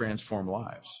to transform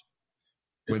lives.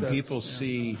 When people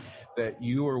see that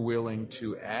you are willing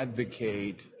to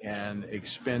advocate and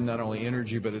expend not only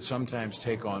energy, but it sometimes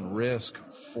take on risk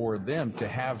for them to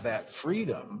have that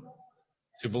freedom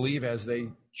to believe as they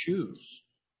choose,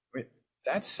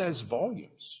 that says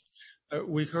volumes.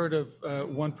 We heard of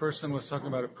one person was talking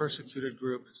about a persecuted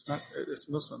group. It's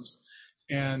Muslims,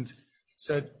 and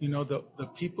said, the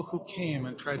people who came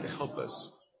and tried to help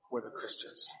us were the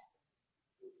Christians.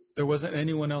 There wasn't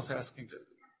anyone else asking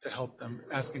to help them,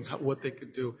 asking what they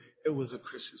could do. It was the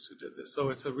Christians who did this. So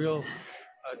it's a real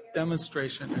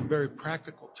demonstration in very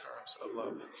practical terms of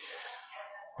love.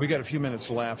 We got a few minutes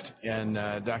left, and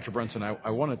Dr. Brunson, I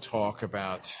want to talk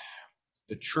about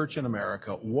the church in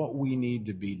America, what we need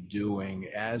to be doing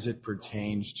as it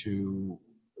pertains to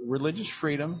religious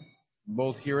freedom,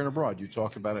 both here and abroad. You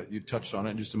talked about it, you touched on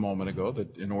it just a moment ago,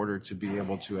 that in order to be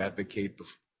able to advocate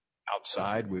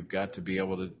outside, we've got to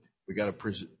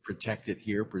protect it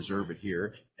here, preserve it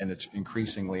here, and it's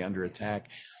increasingly under attack.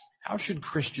 How should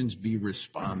Christians be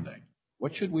responding?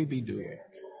 What should we be doing?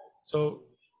 So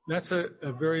that's a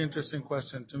very interesting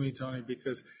question to me, Tony,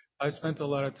 because I spent a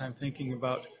lot of time thinking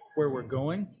about where we're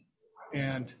going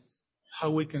and how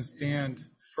we can stand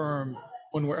firm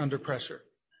when we're under pressure.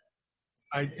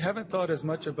 I haven't thought as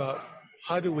much about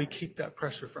how do we keep that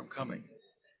pressure from coming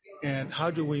and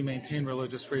how do we maintain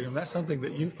religious freedom. That's something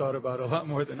that you thought about a lot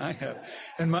more than I have.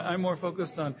 And I'm more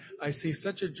focused on, I see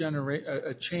such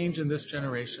a change in this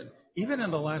generation, even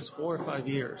in the last 4 or 5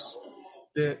 years,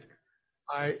 that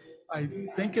I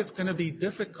think it's going to be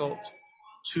difficult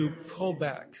to pull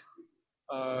back.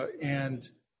 And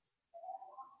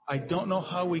I don't know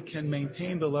how we can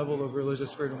maintain the level of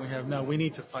religious freedom we have now. We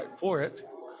need to fight for it.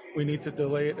 We need to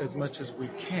delay it as much as we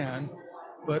can,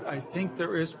 but I think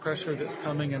there is pressure that's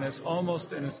coming, and it's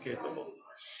almost inescapable.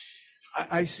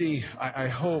 I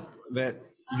hope that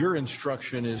your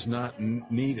instruction is not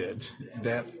needed,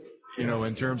 that,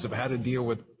 in terms of how to deal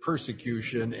with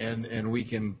persecution, and we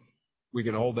can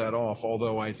hold that off,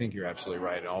 although I think you're absolutely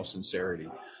right in all sincerity.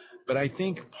 But I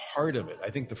think part of it, I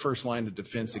think the first line of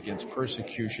defense against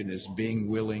persecution is being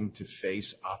willing to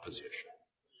face opposition.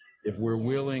 If we're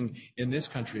willing in this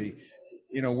country,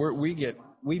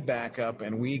 we back up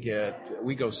and we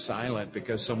go silent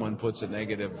because someone puts a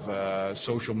negative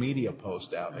social media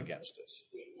post out against us.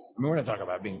 I mean, we're not talking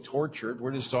about being tortured.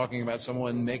 We're just talking about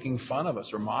someone making fun of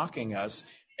us or mocking us,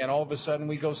 and all of a sudden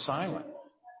we go silent.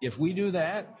 If we do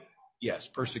that, yes,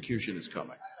 persecution is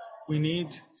coming. We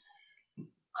need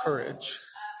courage.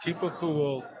 People who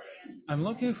will, I'm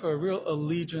looking for a real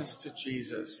allegiance to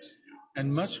Jesus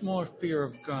and much more fear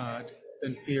of God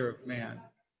than fear of man.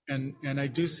 And I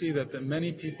do see that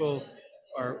many people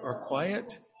are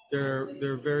quiet. They're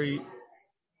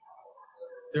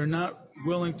not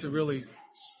willing to really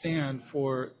stand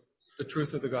for the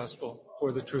truth of the gospel,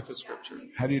 for the truth of Scripture.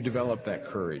 How do you develop that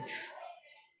courage?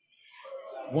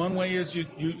 One way is you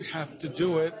have to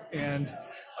do it and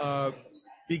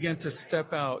begin to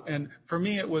step out. And for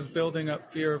me, it was building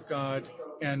up fear of God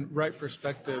and right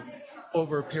perspective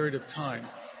over a period of time.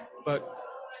 But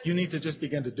you need to just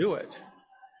begin to do it.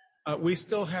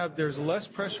 There's less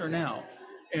pressure now.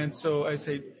 And so I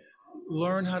say,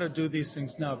 learn how to do these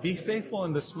things now. Be faithful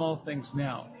in the small things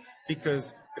now.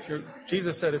 Because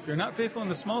Jesus said, if you're not faithful in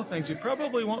the small things, you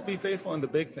probably won't be faithful in the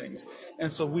big things. And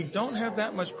so we don't have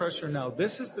that much pressure now.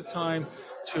 This is the time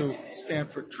to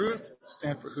stand for truth,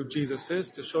 stand for who Jesus is,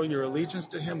 to show your allegiance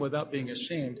to him without being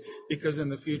ashamed. Because in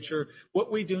the future,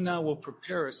 what we do now will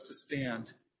prepare us to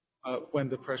stand when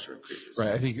the pressure increases.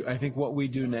 Right. I think what we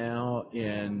do now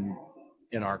in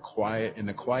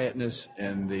the quietness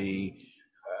and the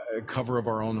cover of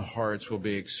our own hearts will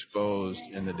be exposed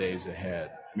in the days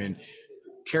ahead. I mean,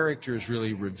 character is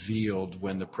really revealed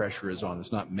when the pressure is on.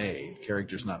 It's not made.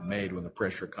 Character's not made when the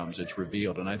pressure comes. It's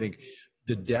revealed. And I think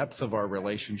the depth of our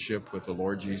relationship with the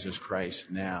Lord Jesus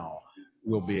Christ now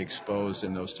will be exposed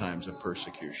in those times of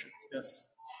persecution. Yes.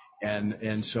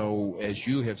 And so, as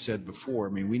you have said before, I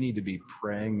mean, we need to be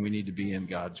praying. We need to be in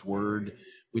God's Word.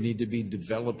 We need to be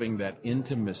developing that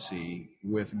intimacy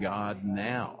with God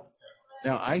now.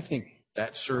 Now, I think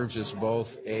that serves as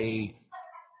both a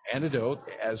antidote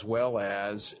as well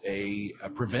as a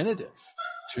preventative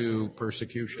to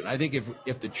persecution. I think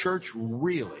if the church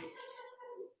really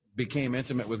became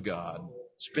intimate with God,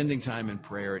 spending time in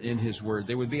prayer, in his word,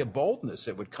 there would be a boldness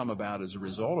that would come about as a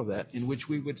result of that, in which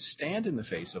we would stand in the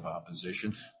face of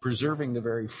opposition, preserving the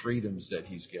very freedoms that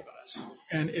he's given us.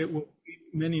 And it will be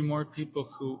many more people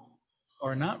who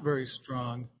are not very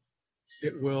strong.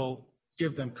 It will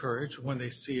give them courage when they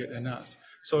see it in us.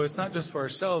 So it's not just for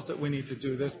ourselves that we need to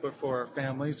do this, but for our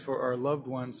families, for our loved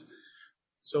ones,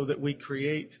 so that we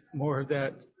create more of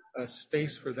that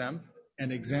space for them,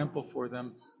 an example for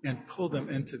them, and pull them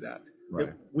into that.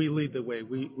 Right. We lead the way.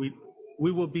 We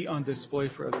will be on display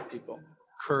for other people.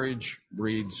 Courage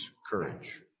breeds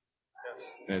courage.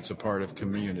 Yes. And it's a part of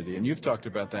community. And you've talked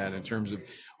about that in terms of,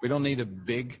 we don't need a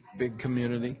big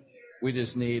community. We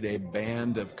just need a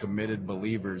band of committed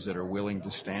believers that are willing to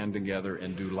stand together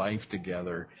and do life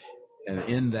together. And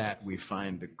in that, we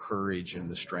find the courage and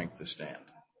the strength to stand.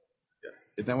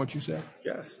 Yes. Isn't that what you said?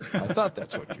 Yes. I thought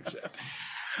that's what you said.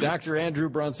 Dr. Andrew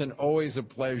Brunson, always a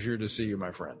pleasure to see you,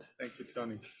 my friend. Thank you,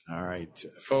 Tony. All right.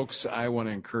 Folks, I want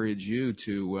to encourage you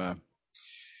to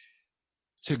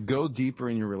go deeper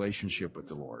in your relationship with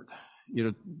the Lord. You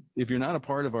know, if you're not a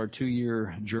part of our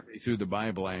 2-year journey through the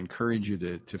Bible, I encourage you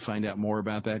to find out more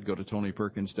about that. Go to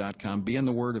TonyPerkins.com. Be in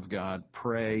the Word of God.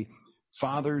 Pray.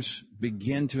 Fathers,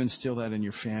 begin to instill that in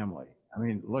your family. I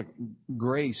mean, look,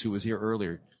 Grace, who was here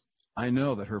earlier, I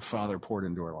know that her father poured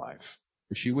into her life.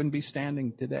 She wouldn't be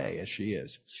standing today as she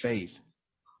is. Faith,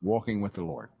 walking with the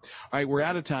Lord. All right, we're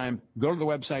out of time. Go to the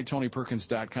website,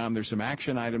 TonyPerkins.com. There's some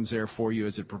action items there for you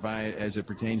as it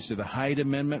pertains to the Hyde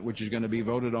Amendment, which is going to be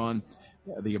voted on,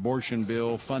 the abortion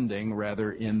bill funding,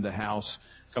 rather, in the House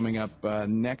coming up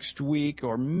next week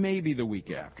or maybe the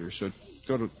week after. So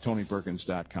go to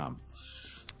TonyPerkins.com.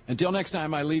 Until next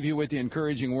time, I leave you with the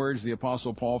encouraging words the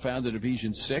Apostle Paul found in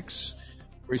Ephesians 6,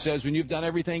 where he says, when you've done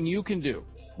everything you can do,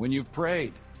 when you've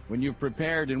prayed, when you've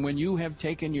prepared, and when you have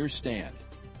taken your stand,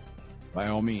 by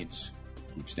all means,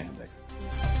 keep standing.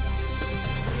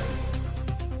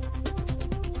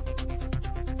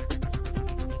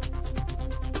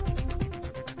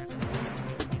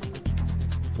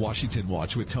 Washington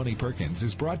Watch with Tony Perkins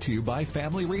is brought to you by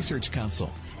Family Research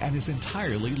Council and is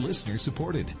entirely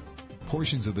listener-supported.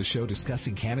 Portions of the show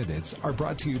discussing candidates are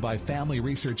brought to you by Family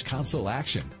Research Council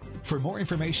Action. For more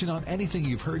information on anything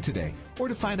you've heard today, or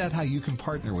to find out how you can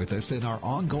partner with us in our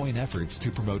ongoing efforts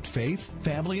to promote faith,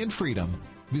 family, and freedom,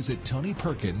 visit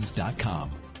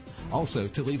TonyPerkins.com. Also,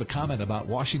 to leave a comment about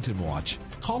Washington Watch,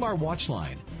 call our watch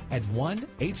line at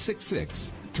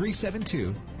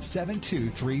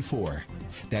 1-866-372-7234.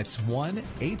 That's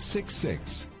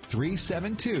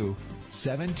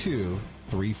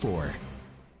 1-866-372-7234.